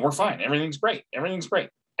 no, we're fine. Everything's great. Everything's great.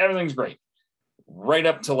 Everything's great. Right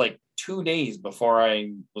up to like 2 days before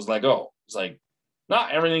I was let go. It's like, no,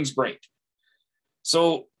 everything's great.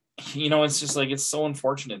 So, you know, it's just like, it's so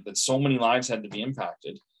unfortunate that so many lives had to be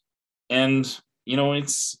impacted. And, you know, it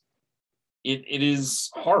is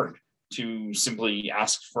hard to simply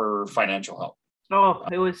ask for financial help. Oh,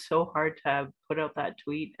 it was so hard to put out that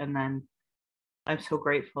tweet. And then I'm so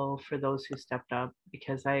grateful for those who stepped up,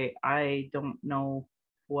 because I don't know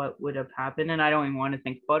what would have happened. And I don't even want to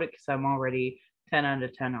think about it because I'm already 10 out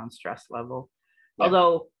of 10 on stress level. Yeah.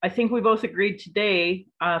 Although I think we both agreed today,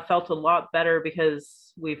 felt a lot better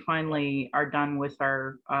because we finally are done with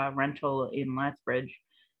our rental in Lethbridge.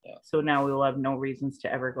 Yeah. So now we will have no reasons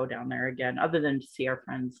to ever go down there again, other than to see our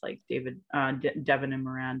friends like David, Devin and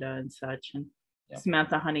Miranda and such. And yeah.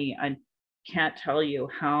 Samantha, honey, I can't tell you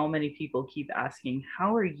how many people keep asking,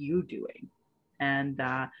 how are you doing? And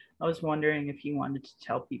I was wondering if you wanted to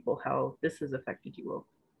tell people how this has affected you.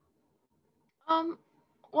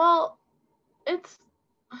 Well, it's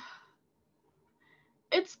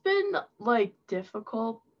been like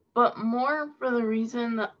difficult, but more for the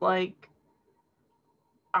reason that like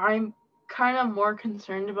I'm kind of more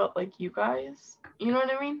concerned about like you guys, you know what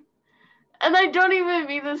I mean? And I don't even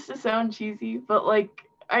mean this to sound cheesy, but like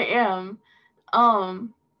I am.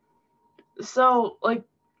 So like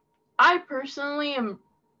I personally am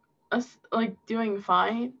like doing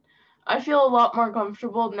fine. I feel a lot more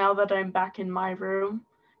comfortable now that I'm back in my room,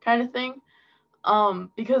 kind of thing.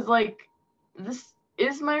 Because like this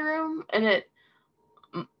is my room and it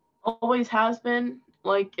always has been.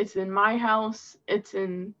 Like it's in my house. It's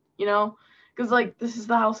in, you know, because like this is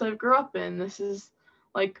the house I grew up in. This is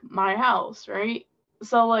like my house, right?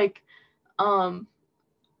 So like, I'm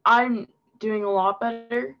doing a lot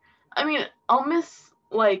better. I mean, I'll miss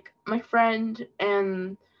like my friend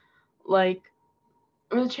and like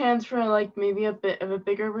the chance for like maybe a bit of a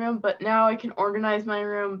bigger room, but now I can organize my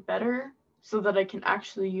room better so that I can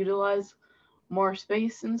actually utilize more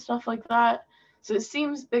space and stuff like that. So it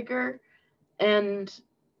seems bigger and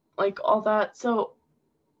like all that. So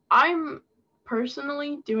I'm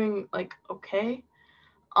personally doing like okay.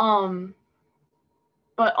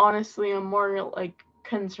 But honestly, I'm more like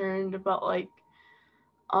concerned about like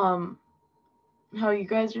how you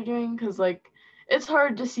guys are doing, because like it's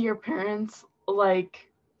hard to see your parents like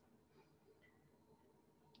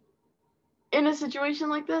in a situation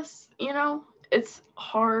like this, you know? It's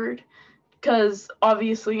hard because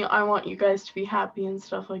obviously I want you guys to be happy and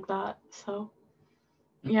stuff like that. So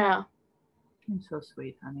yeah. You're so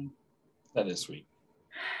sweet, honey. That is sweet.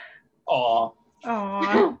 Aw.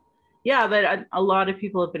 Yeah, but a lot of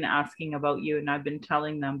people have been asking about you, and I've been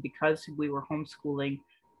telling them because we were homeschooling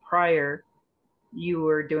prior, you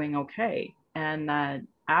were doing okay. And that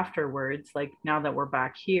afterwards, like now that we're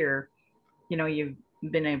back here, you know, you've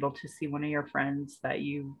been able to see one of your friends that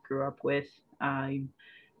you grew up with.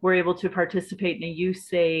 We're able to participate in a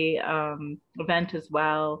USAY event as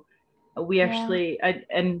well. We actually,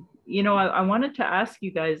 and you know, I wanted to ask you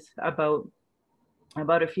guys about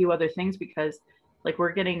a few other things, because like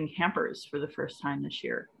we're getting hampers for the first time this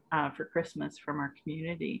year for Christmas from our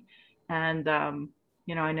community. And,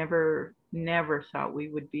 you know, I never thought we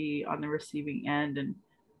would be on the receiving end. And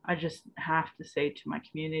I just have to say to my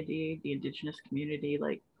community, the Indigenous community,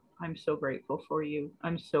 like, I'm so grateful for you.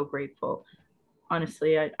 I'm so grateful.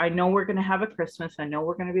 Honestly, I know we're going to have a Christmas. I know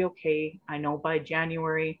we're going to be okay. I know by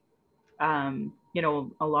January, you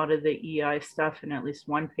know, a lot of the EI stuff and at least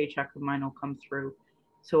one paycheck of mine will come through.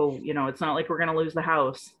 So, you know, it's not like we're going to lose the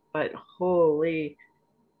house, but holy,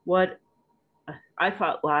 what I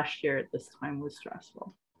thought last year at this time was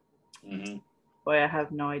stressful. Mm-hmm. Boy, I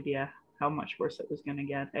have no idea how much worse it was going to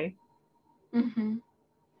get, eh? Mm-hmm.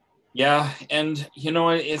 Yeah, and you know,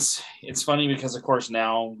 it's funny because of course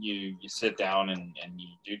now you sit down and you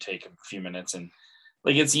do take a few minutes, and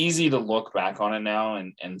like it's easy to look back on it now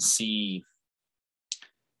and see,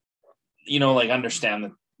 you know, like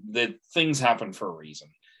understand that things happen for a reason.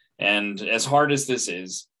 And as hard as this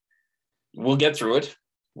is, we'll get through it.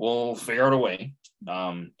 We'll figure out a way.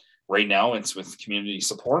 Right now it's with community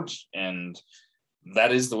support, and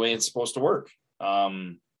that is the way it's supposed to work.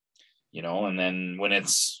 You know, and then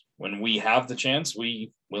when we have the chance,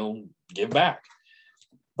 we will give back.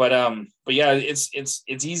 but yeah, it's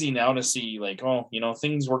easy now to see like, oh,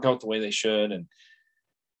 things work out the way they should,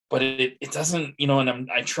 but it doesn't, and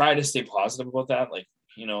I try to stay positive about that. Like,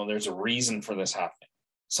 there's a reason for this happening.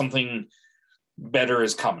 Something better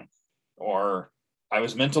is coming, or I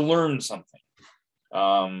was meant to learn something.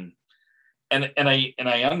 And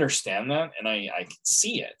I understand that, and I can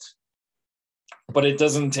see it, but it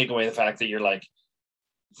doesn't take away the fact that you're like,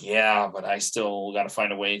 yeah, but I still got to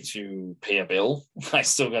find a way to pay a bill. I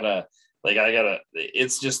still gotta,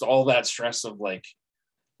 it's just all that stress of like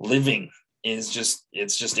living it's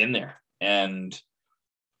just in there. And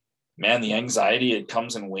man, the anxiety, it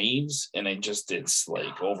comes in waves, and it's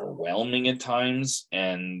like overwhelming at times.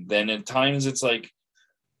 And then at times it's like,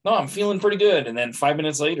 no, I'm feeling pretty good. And then 5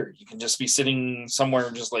 minutes later, you can just be sitting somewhere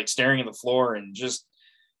just like staring at the floor, and just,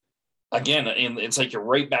 again, it's like you're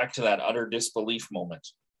right back to that utter disbelief moment.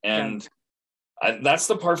 And that's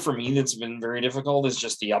the part for me that's been very difficult, is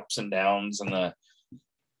just the ups and downs. And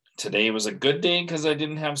today was a good day because I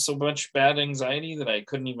didn't have so much bad anxiety that I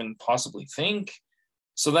couldn't even possibly think.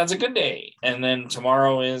 So that's a good day. And then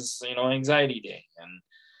tomorrow is, anxiety day.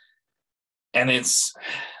 And it's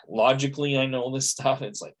logically, I know this stuff.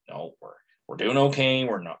 It's like, no, we're doing okay.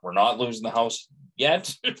 We're not losing the house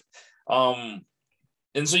yet. And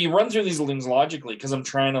so you run through these things logically, because I'm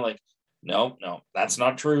trying to like, no, that's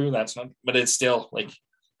not true. That's not, but it's still like,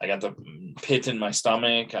 I got the pit in my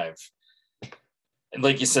stomach. And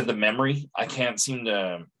like you said, the memory, I can't seem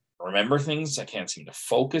to remember things. I can't seem to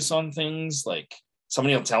focus on things. Like,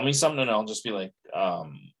 somebody will tell me something and I'll just be like,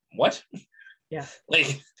 what? Yeah.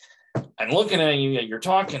 Like, I'm looking at you, you're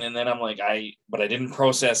talking, and then I'm like, but I didn't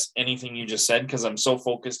process anything you just said, because I'm so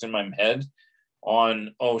focused in my head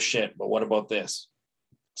on, oh shit, but what about this?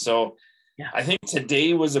 So yeah. I think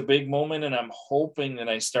today was a big moment, and I'm hoping that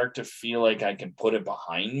I start to feel like I can put it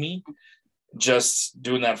behind me, just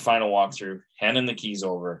doing that final walkthrough, handing the keys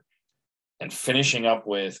over, and finishing up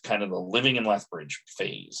with kind of the living in Lethbridge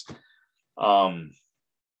phase.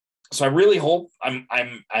 So I really hope, I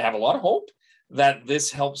have a lot of hope that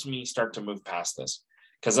this helps me start to move past this,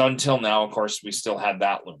 because until now, of course, we still had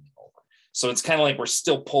that looming over. So it's kind of like we're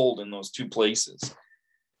still pulled in those two places.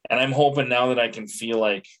 And I'm hoping now that I can feel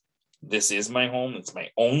like this is my home. It's my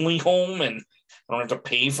only home, and I don't have to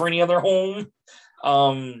pay for any other home.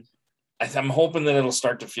 I'm hoping that it'll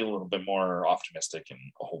start to feel a little bit more optimistic and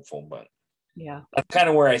hopeful. But yeah, that's kind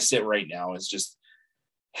of where I sit right now, is just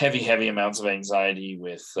heavy amounts of anxiety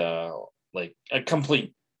with like a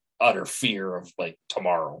complete utter fear of like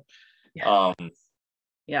tomorrow. Yeah,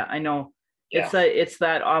 I know. Yeah. It's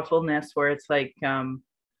that awfulness where it's like,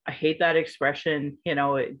 I hate that expression,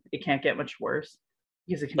 it can't get much worse,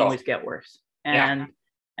 because it can always get worse. And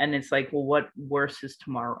it's like, well, what worse is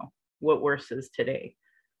tomorrow? What worse is today?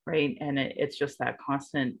 Right. And it's just that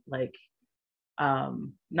constant, like,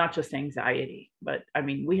 not just anxiety, but I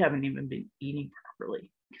mean, we haven't even been eating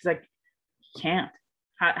properly, because I can't.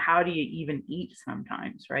 How do you even eat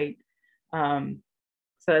sometimes, right?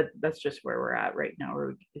 So that's just where we're at right now,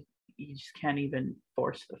 where you just can't even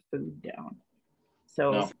force the food down.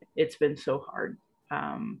 So It's been so hard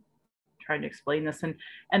trying to explain this.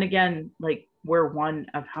 And again, like, we're one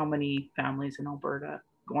of how many families in Alberta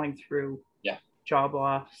going through job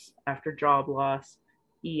loss after job loss,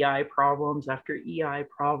 EI problems after EI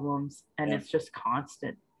problems, and it's just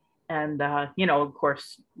constant. And, of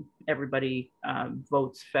course, everybody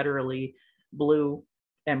votes federally blue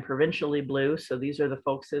and provincially blue. So these are the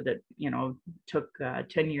folks that took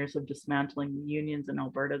 10 years of dismantling the unions in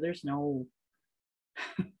Alberta. There's no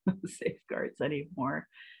safeguards anymore.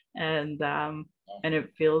 And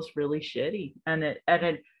it feels really shitty. And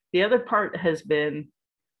the other part has been,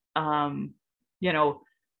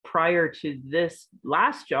 prior to this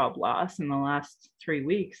last job loss in the last 3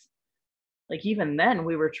 weeks, like, even then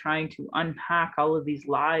we were trying to unpack all of these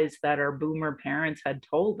lies that our boomer parents had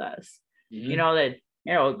told us, that,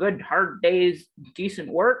 a good hard day's decent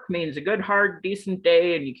work means a good hard decent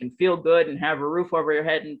day, and you can feel good and have a roof over your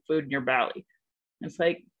head and food in your belly. It's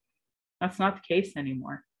like, that's not the case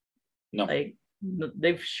anymore. No. Like,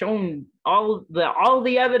 they've shown all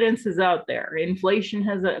the evidence is out there. Inflation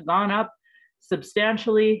has gone up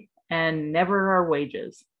substantially, and never our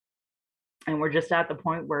wages. And we're just at the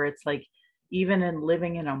point where it's like, even in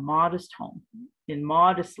living in a modest home,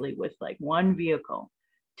 modestly with like one vehicle,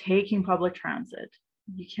 taking public transit,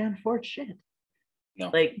 you can't afford shit. No.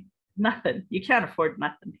 Like, nothing. You can't afford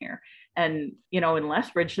nothing here. And, in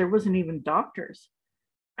Lethbridge, there wasn't even doctors.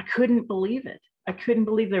 I couldn't believe it. I couldn't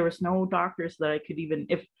believe there was no doctors that I could even,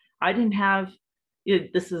 if I didn't have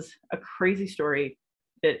it. This is a crazy story.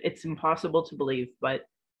 It's impossible to believe, but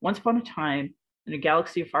once upon a time, in a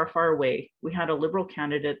galaxy far, far away, we had a Liberal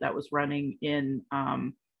candidate that was running in,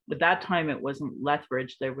 at that time it wasn't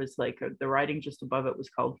Lethbridge. There was like the riding just above it was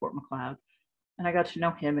called Fort Macleod. And I got to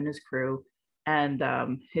know him and his crew. And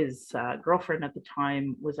his girlfriend at the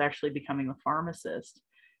time was actually becoming a pharmacist.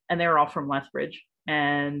 And they were all from Lethbridge.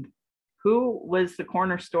 And who was the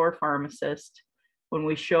corner store pharmacist when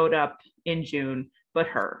we showed up in June but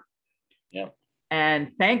her? Yeah.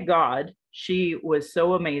 And thank God she was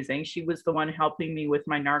so amazing. She was the one helping me with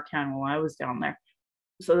my Narcan while I was down there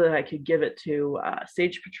so that I could give it to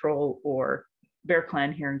Sage Patrol or Bear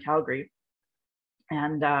Clan here in Calgary.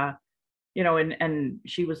 And, and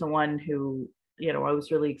she was the one who, I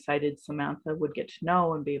was really excited Samantha would get to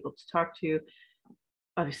know and be able to talk to.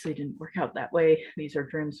 Obviously, it didn't work out that way. These are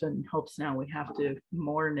dreams and hopes now. We have to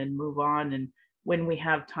mourn and move on. And when we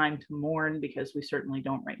have time to mourn, because we certainly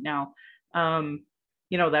don't right now,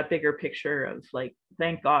 that bigger picture of like,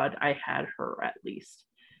 thank God I had her at least.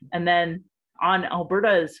 And then on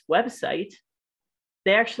Alberta's website,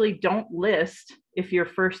 they actually don't list if you're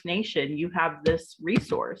First Nation, you have this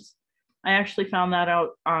resource. I actually found that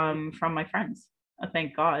out from my friends.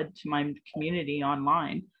 Thank God to my community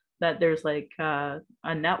online that there's like a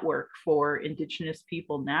network for Indigenous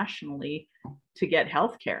people nationally to get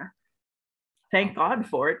healthcare. Thank God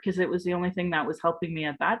for it, because it was the only thing that was helping me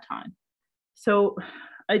at that time. So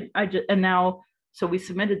so we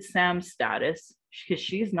submitted Sam's status because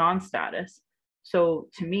she's non-status. So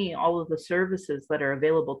to me, all of the services that are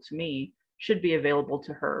available to me should be available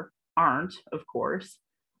to her, aren't, of course.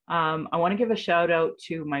 I want to give a shout out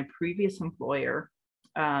to my previous employer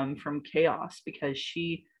from Chaos, because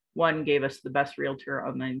she, one, gave us the best realtor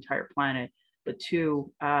on the entire planet, but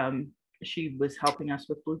two, she was helping us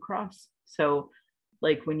with Blue Cross. So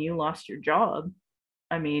like when you lost your job,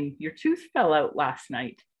 I mean, your tooth fell out last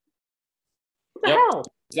night. What the hell?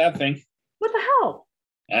 That thing. What the hell?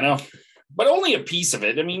 I know. But only a piece of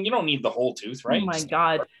it. I mean, you don't need the whole tooth, right? Oh my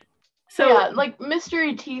God. So yeah, like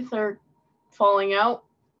mystery teeth are falling out.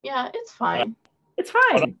 Yeah, it's fine. It's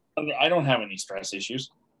fine. I don't have any stress issues.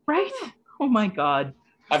 Right? Oh my God.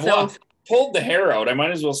 I've pulled the hair out. I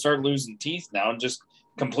might as well start losing teeth now and just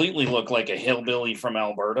completely look like a hillbilly from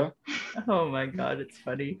Alberta. Oh my God, it's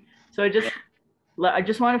funny. So I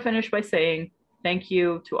just want to finish by saying thank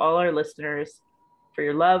you to all our listeners for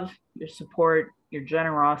your love, your support, your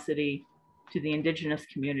generosity, to the Indigenous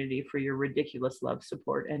community for your ridiculous love,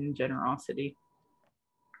 support, and generosity.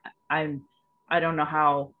 I don't know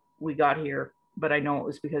how we got here, but I know it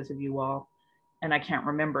was because of you all. And I can't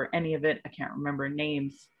remember any of it. I can't remember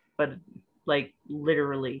names, but like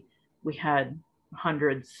literally we had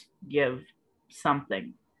hundreds give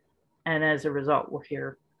something. And as a result, we're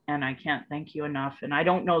here. And I can't thank you enough. And I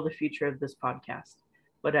don't know the future of this podcast,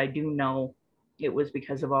 but I do know it was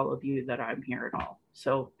because of all of you that I'm here at all.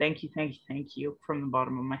 So thank you from the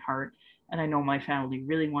bottom of my heart. And I know my family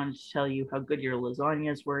really wanted to tell you how good your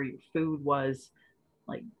lasagnas were, your food was,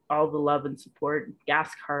 like all the love and support,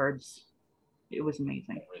 gas cards. It was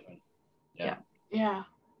amazing. Yeah.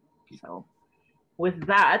 So with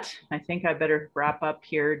that, I think I better wrap up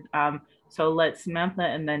here. So let Samantha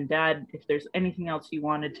and then Dad, if there's anything else you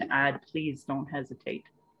wanted to add, please don't hesitate.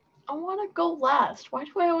 I want to go last. Why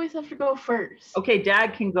do I always have to go first? Okay,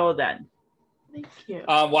 Dad can go then. Thank you.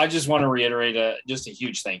 Well, I just want to reiterate just a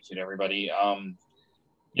huge thank you to everybody.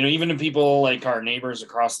 Even to people like our neighbors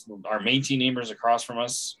our Métis neighbors across from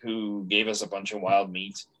us who gave us a bunch of wild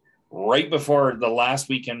meat right before the last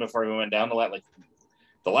weekend before we went down to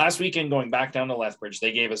the last weekend going back down to Lethbridge,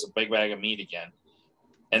 they gave us a big bag of meat again.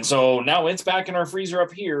 And so now it's back in our freezer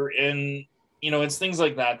up here. And, it's things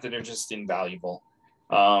like that are just invaluable.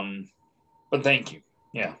 But thank you.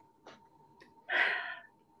 Yeah.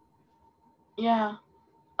 Yeah.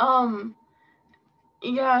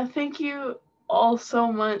 Thank you all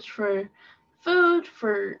so much for food,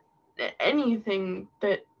 for anything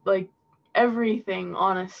that, like, everything,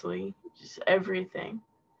 honestly. Just everything.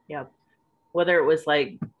 Yep. Whether it was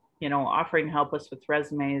like, offering help us with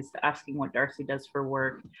resumes, asking what Darcy does for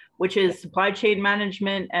work, which is supply chain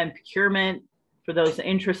management and procurement for those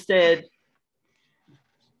interested.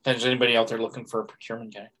 If there's anybody out there looking for a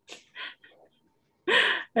procurement guy.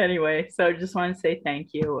 Anyway, so I just want to say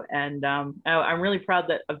thank you. And I'm really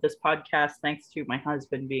proud of this podcast, thanks to my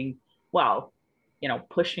husband being,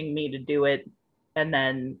 pushing me to do it and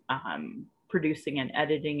then producing and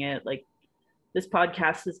editing it. Like, this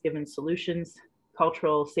podcast has given solutions,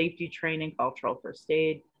 cultural safety training, cultural first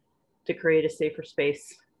aid, to create a safer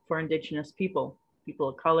space for Indigenous people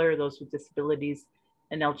of color, those with disabilities,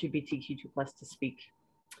 and LGBTQ2+ to speak.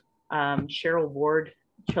 Cheryl Ward,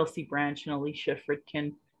 Chelsea Branch, and Alicia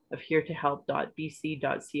Fritkin of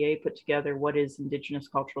heretohelp.bc.ca put together what is Indigenous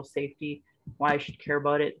cultural safety, why I should care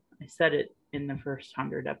about it. I said it in the first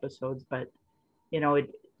 100 episodes, but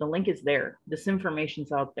the link is there. This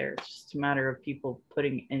information's out there. It's just a matter of people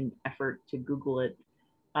putting in effort to Google it.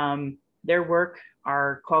 Their work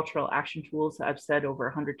are cultural action tools. I've said over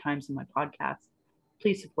 100 times in my podcast.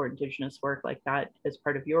 Please support Indigenous work like that as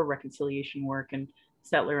part of your reconciliation work and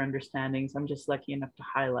settler understandings. I'm just lucky enough to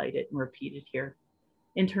highlight it and repeat it here.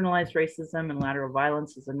 Internalized racism and lateral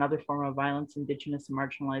violence is another form of violence Indigenous and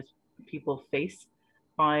marginalized people face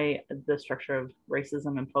by the structure of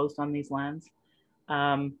racism imposed on these lands.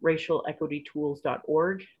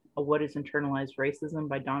 RacialEquityTools.org, What is Internalized Racism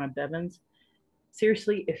by Donna Bevins.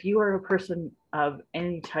 Seriously, if you are a person of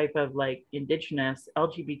any type of like Indigenous,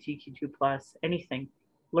 LGBTQ2+, anything,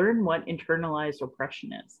 learn what internalized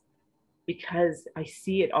oppression is, because I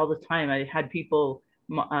see it all the time. I had people,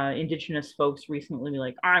 Indigenous folks recently be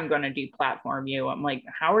like, I'm going to deplatform you. I'm like,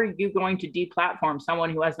 how are you going to deplatform someone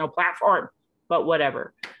who has no platform? But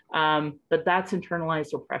whatever. But that's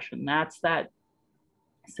internalized oppression. That's that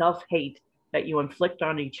self-hate that you inflict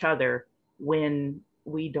on each other when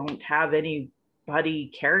we don't have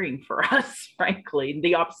anybody caring for us, frankly.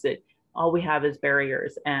 The opposite. All we have is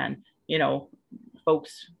barriers, and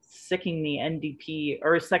folks sicking the NDP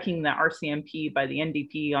or sucking the RCMP by the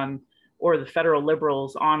NDP on, or the federal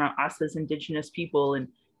liberals on us as Indigenous people, and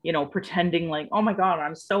pretending like, oh my God,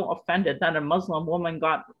 I'm so offended that a Muslim woman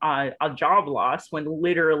got a job loss, when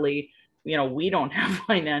literally we don't have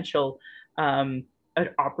financial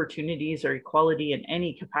opportunities or equality in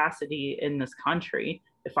any capacity in this country.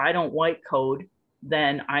 If I don't white code,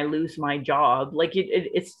 then I lose my job. Like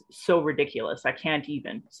it's so ridiculous. I can't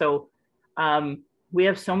even. So we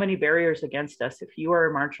have so many barriers against us. If you are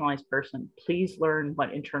a marginalized person, please learn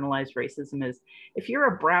what internalized racism is. If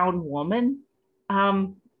you're a brown woman,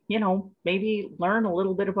 maybe learn a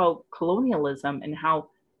little bit about colonialism and how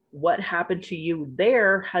what happened to you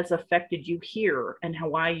there has affected you here, and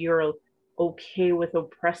why you're okay with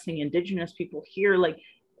oppressing Indigenous people here. Like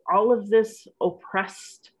all of this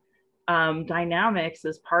oppressed dynamics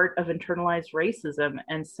is part of internalized racism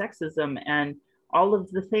and sexism and all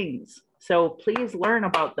of the things. So please learn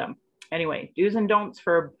about them. Anyway, do's and don'ts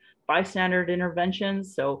for bystander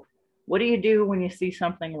interventions. So what do you do when you see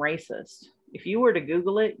something racist? If you were to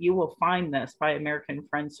Google it, you will find this by American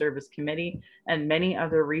Friends Service Committee and many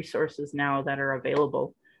other resources now that are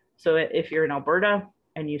available. So if you're in Alberta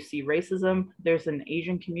and you see racism, there's an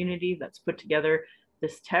Asian community that's put together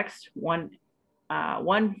this text,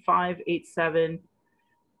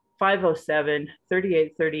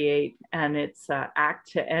 1587-507-3838, and it's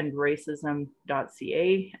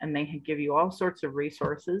acttoendracism.ca, and they give you all sorts of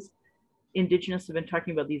resources. Indigenous have been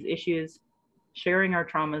talking about these issues, sharing our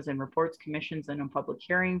traumas in reports, commissions, and in public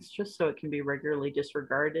hearings, just so it can be regularly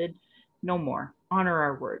disregarded. No more. Honor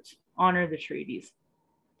our words. Honor the treaties.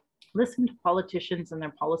 Listen to politicians and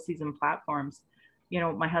their policies and platforms.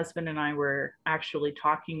 My husband and I were actually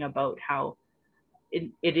talking about how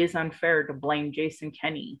it is unfair to blame Jason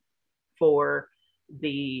Kenney for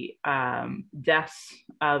the deaths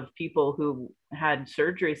of people who had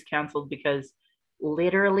surgeries canceled, because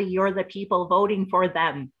literally you're the people voting for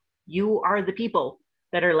them. You are the people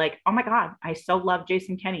that are like, oh my God, I so love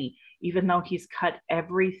Jason Kenney, even though he's cut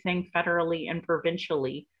everything federally and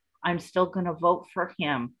provincially, I'm still going to vote for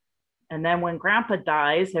him. And then when grandpa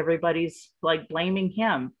dies, everybody's like blaming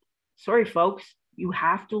him. Sorry, folks, you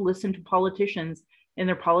have to listen to politicians in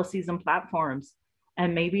their policies and platforms,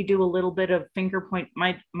 and maybe do a little bit of finger point.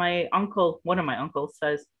 My uncle, one of my uncles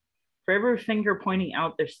says, for every finger pointing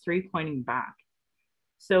out, there's 3 pointing back.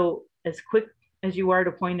 So as quick as you are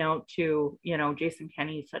to point out to, Jason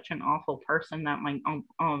Kenney is such an awful person that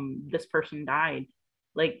this person died.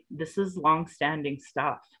 Like, this is longstanding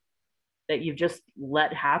stuff that you've just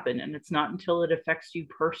let happen. And it's not until it affects you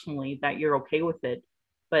personally that you're okay with it.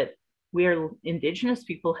 But Indigenous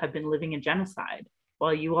people have been living in genocide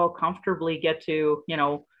while you all comfortably get to,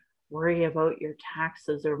 worry about your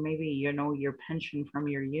taxes or maybe, your pension from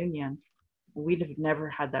your union. We'd have never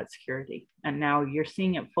had that security. And now you're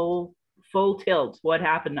seeing it full tilt. What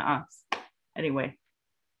happened to us? Anyway,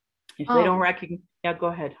 if they don't recognize, yeah, go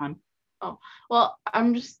ahead, hon. Oh, well,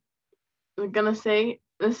 I'm just gonna say,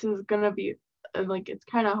 this is gonna be like, it's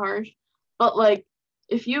kind of harsh, but like,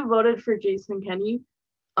 if you voted for Jason Kenney,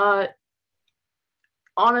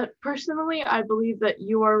 personally, I believe that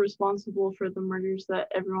you are responsible for the murders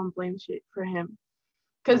that everyone blames for him.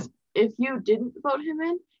 Because if you didn't vote him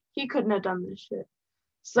in, he couldn't have done this shit.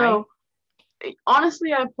 So, right.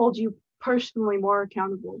 Honestly, I hold you personally more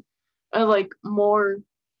accountable, more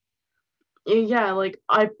yeah, like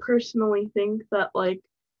I personally think that like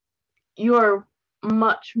you are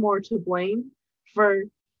much more to blame for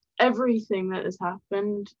everything that has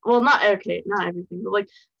happened. Well, not okay, not everything, but like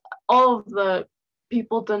all of the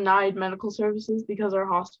people denied medical services because our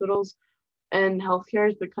hospitals and healthcare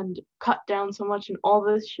has been cut down so much and all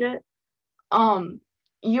this shit. Um,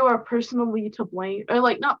 you are personally to blame, or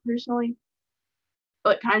like not personally,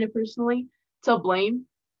 but kind of personally to blame.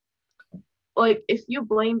 Like if you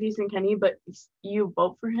blame Jason Kenney, but you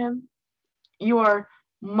vote for him, you are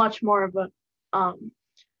much more of a um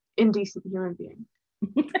indecent human being.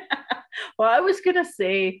 Well, I was gonna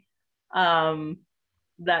say um,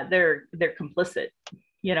 that they're complicit,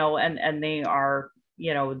 and they are,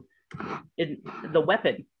 in the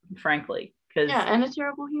weapon, frankly. Because Yeah, and a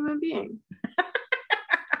terrible human being.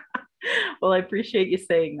 well, I appreciate you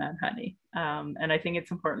saying that, honey. And I think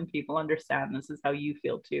it's important people understand this is how you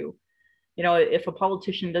feel too. If a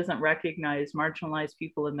politician doesn't recognize marginalized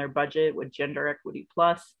people in their budget with Gender Equity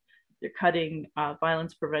Plus, they're cutting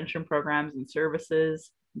violence prevention programs and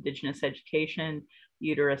services, Indigenous education,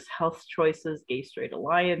 uterus health choices, gay straight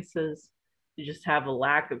alliances. You just have a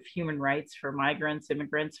lack of human rights for migrants,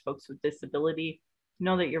 immigrants, folks with disability.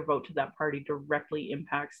 Know that your vote to that party directly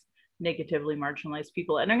impacts negatively marginalized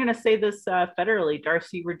people. And I'm going to say this federally.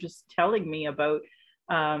 Darcy, you were just telling me about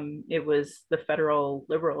it was the federal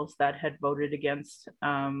Liberals that had voted against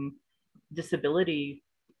disability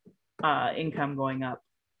income going up.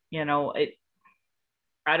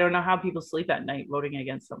 I don't know how people sleep at night voting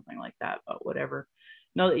against something like that, but whatever.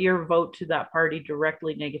 Know that your vote to that party is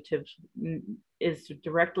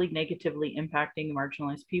directly negatively impacting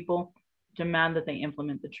marginalized people. Demand that they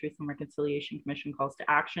implement the Truth and Reconciliation Commission calls to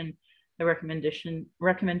action, the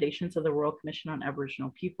recommendations of the Royal Commission on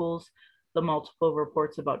Aboriginal Peoples, the multiple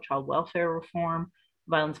reports about child welfare reform,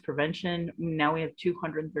 violence prevention. Now we have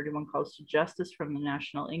 231 calls to justice from the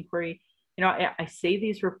National Inquiry. I say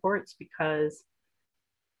these reports because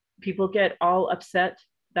people get all upset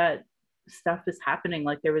that stuff is happening.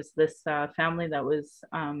 Like there was this family that was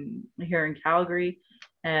here in Calgary,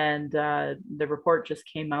 and the report just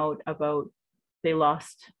came out about they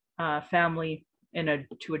lost family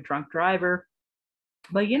to a drunk driver.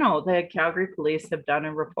 But the Calgary police have done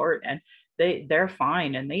a report, and they're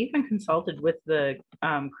fine, and they even consulted with the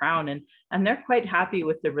Crown, and they're quite happy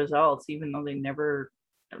with the results, even though they never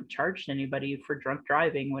charged anybody for drunk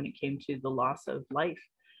driving when it came to the loss of life.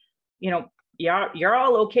 You're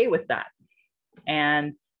all okay with that.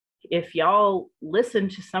 And if y'all listen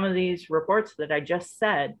to some of these reports that I just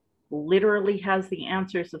said, literally has the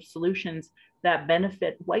answers of solutions that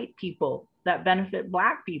benefit white people, that benefit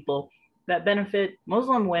Black people, that benefit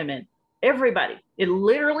Muslim women, everybody. It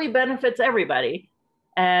literally benefits everybody.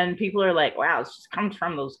 And people are like, wow, this just comes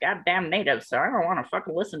from those goddamn natives, so I don't want to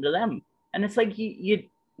fucking listen to them. And it's like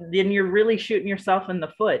then you're really shooting yourself in the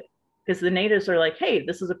foot, because the natives are like, hey,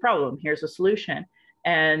 this is a problem, here's a solution,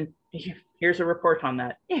 and here's a report on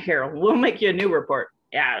that. Yeah, here, we'll make you a new report.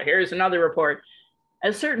 Yeah, here's another report.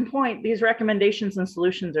 At a certain point, these recommendations and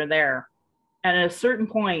solutions are there. And at a certain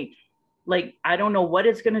point, like, I don't know what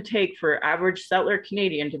it's going to take for average settler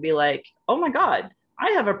Canadian to be like, oh my God,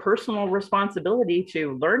 I have a personal responsibility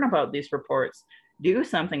to learn about these reports, do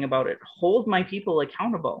something about it, hold my people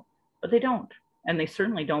accountable. But they don't. And they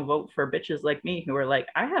certainly don't vote for bitches like me who are like,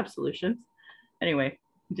 I have solutions. Anyway,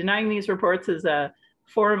 denying these reports is a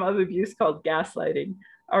form of abuse called gaslighting.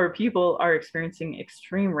 Our people are experiencing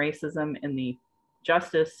extreme racism in the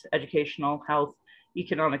justice, educational, health,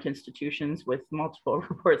 economic institutions, with multiple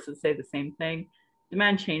reports that say the same thing.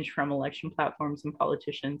 Demand change from election platforms and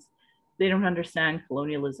politicians. They don't understand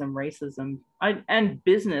colonialism, racism, and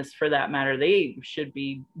business for that matter. They should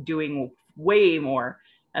be doing way more,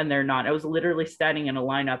 and they're not. I was literally standing in a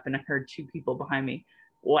lineup and I heard two people behind me.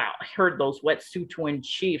 Wow, I heard those Wet'suwet'en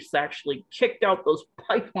chiefs actually kicked out those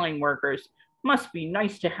pipeline workers. Must be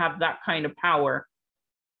nice to have that kind of power.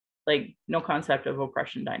 Like, no concept of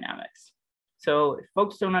oppression dynamics. So if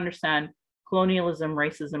folks don't understand colonialism,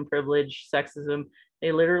 racism, privilege, sexism,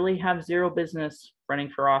 they literally have zero business running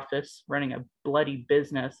for office, running a bloody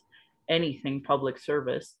business, anything public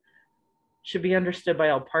service. Should be understood by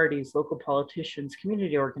all parties, local politicians,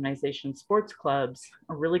 community organizations, sports clubs.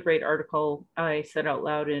 A really great article I said out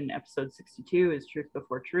loud in episode 62 is Truth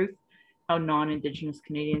Before Truth, How Non-Indigenous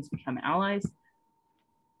Canadians Become Allies.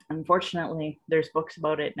 Unfortunately, there's books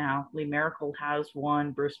about it now. Lee Miracle has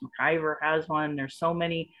one, Bruce McIver has one. There's so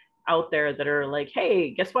many out there that are like,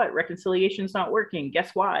 hey, guess what? Reconciliation's not working.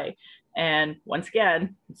 Guess why? And once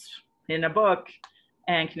again, it's in a book.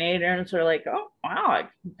 And Canadians are like, oh, wow, I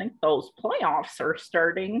think those playoffs are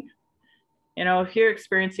starting. You know, if you're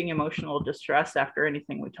experiencing emotional distress after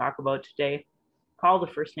anything we talk about today, call the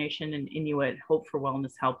First Nation and Inuit Hope for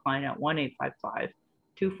Wellness helpline at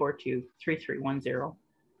 1-855-242-3310.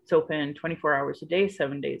 It's open 24 hours a day,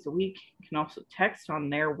 7 days a week. You can also text on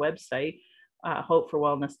their website,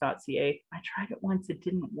 hopeforwellness.ca. I tried it once, it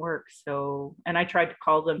didn't work. And I tried to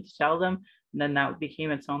call them to tell them, and then that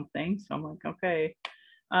became its own thing. So I'm like, okay.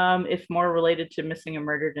 If more related to missing and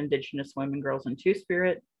murdered Indigenous women, girls, and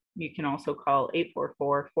Two-Spirit, you can also call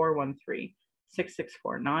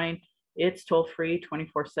 844-413-6649. It's toll free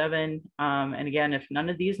 24/7. And again, if none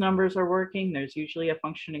of these numbers are working, there's usually a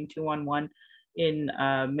functioning 211 in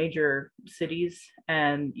major cities.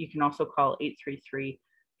 And you can also call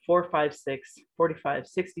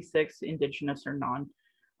 833-456-4566, Indigenous or non.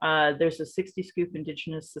 There's a 60 Scoop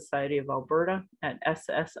Indigenous Society of Alberta at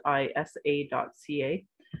ssisa.ca.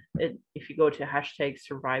 If you go to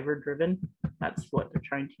 #survivor-driven, that's what they're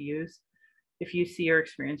trying to use. If you see or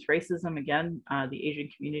experience racism, again, the Asian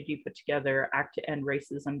community put together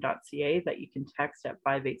acttoendracism.ca that you can text at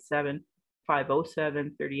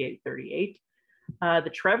 587-507-3838. The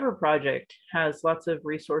Trevor Project has lots of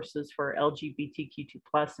resources for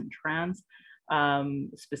LGBTQ2+ and trans,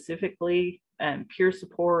 specifically, and peer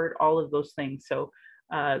support, all of those things. So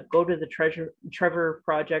go to the Trevor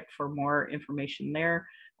Project for more information there.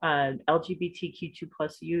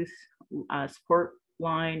 LGBTQ2+ youth support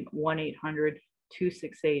line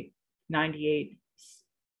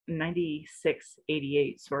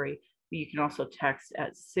 1-800-268-9688. Sorry. You can also text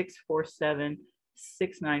at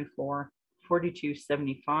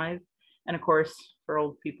 647-694-4275. And of course, for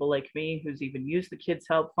old people like me who's even used the Kids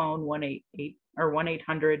Help phone,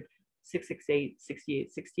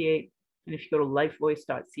 1-800-668-6868. And if you go to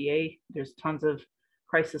lifevoice.ca, there's tons of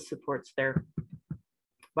crisis supports there.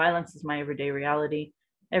 Violence is my everyday reality.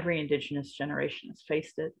 Every Indigenous generation has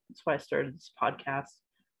faced it. That's why I started this podcast.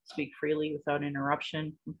 Speak freely without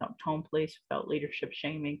interruption, without tone police, without leadership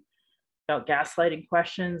shaming, without gaslighting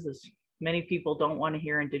questions, as many people don't want to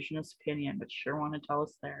hear Indigenous opinion, but sure want to tell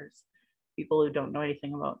us theirs. People who don't know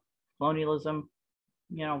anything about colonialism,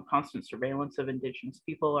 you know, constant surveillance of Indigenous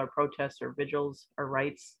people, our protests, our vigils, our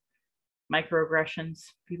rights, microaggressions,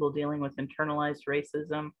 people dealing with internalized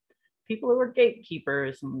racism, people who are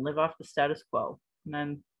gatekeepers and live off the status quo. And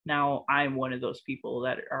then now I'm one of those people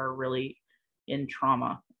that are really in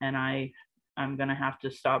trauma, and I'm going to have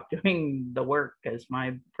to stop doing the work as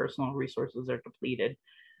my personal resources are depleted.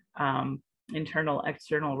 Internal,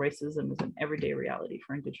 external racism is an everyday reality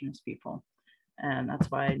for Indigenous people. And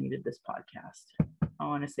that's why I needed this podcast. I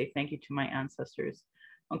want to say thank you to my ancestors.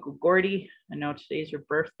 Uncle Gordy, I know today's your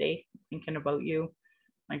birthday, thinking about you.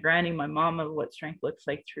 My granny, my mama, what strength looks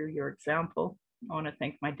like through your example. I want to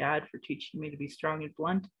thank my dad for teaching me to be strong and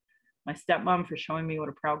blunt. My stepmom for showing me what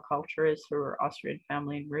a proud culture is through her Austrian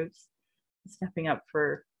family and roots. Stepping up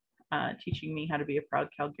for teaching me how to be a proud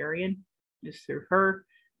Calgarian is through her.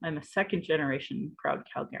 I'm a second generation proud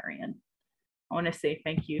Calgarian. I want to say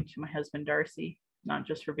thank you to my husband, Darcy, not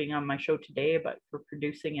just for being on my show today, but for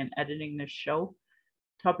producing and editing this show.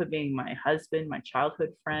 On top of being my husband, my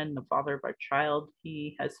childhood friend, the father of our child,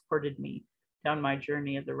 he has supported me down my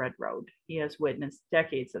journey of the Red Road. He has witnessed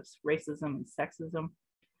decades of racism and sexism.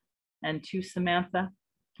 And to Samantha,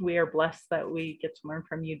 we are blessed that we get to learn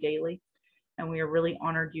from you daily, and we are really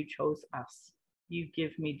honored you chose us. You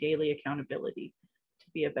give me daily accountability to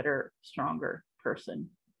be a better, stronger person.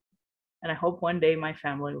 And I hope one day my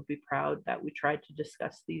family will be proud that we tried to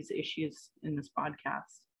discuss these issues in this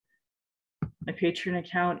podcast. My Patreon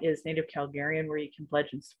account is Native Calgarian, where you can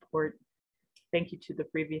pledge and support. Thank you to the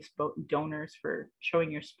previous donors for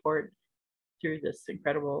showing your support through this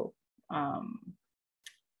incredible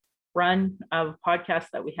run of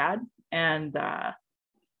podcasts that we had, and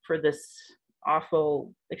for this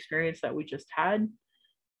awful experience that we just had.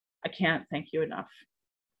 I can't thank you enough.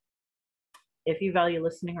 If you value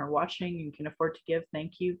listening or watching and can afford to give,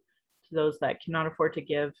 thank you. To those that cannot afford to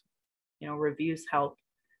give, you know, reviews help.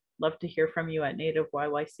 Love to hear from you at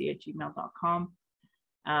nativeyyc@gmail.com.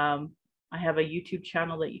 I have a YouTube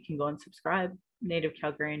channel that you can go and subscribe.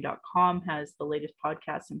 NativeCalgarian.com has the latest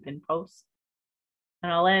podcasts and pinned posts.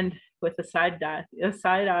 And I'll end with a side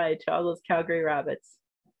eye to all those Calgary rabbits.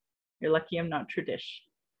 You're lucky I'm not Tradish.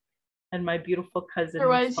 And my beautiful cousin.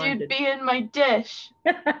 Otherwise, you'd be in my dish.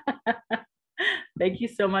 Thank you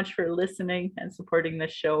so much for listening and supporting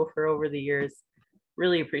this show for over the years.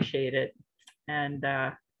 Really appreciate it. And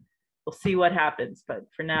we'll see what happens. But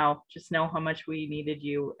for now, just know how much we needed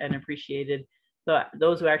you and appreciated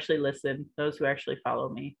those who actually listen, those who actually follow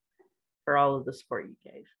me, for all of the support you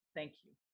gave. Thank you.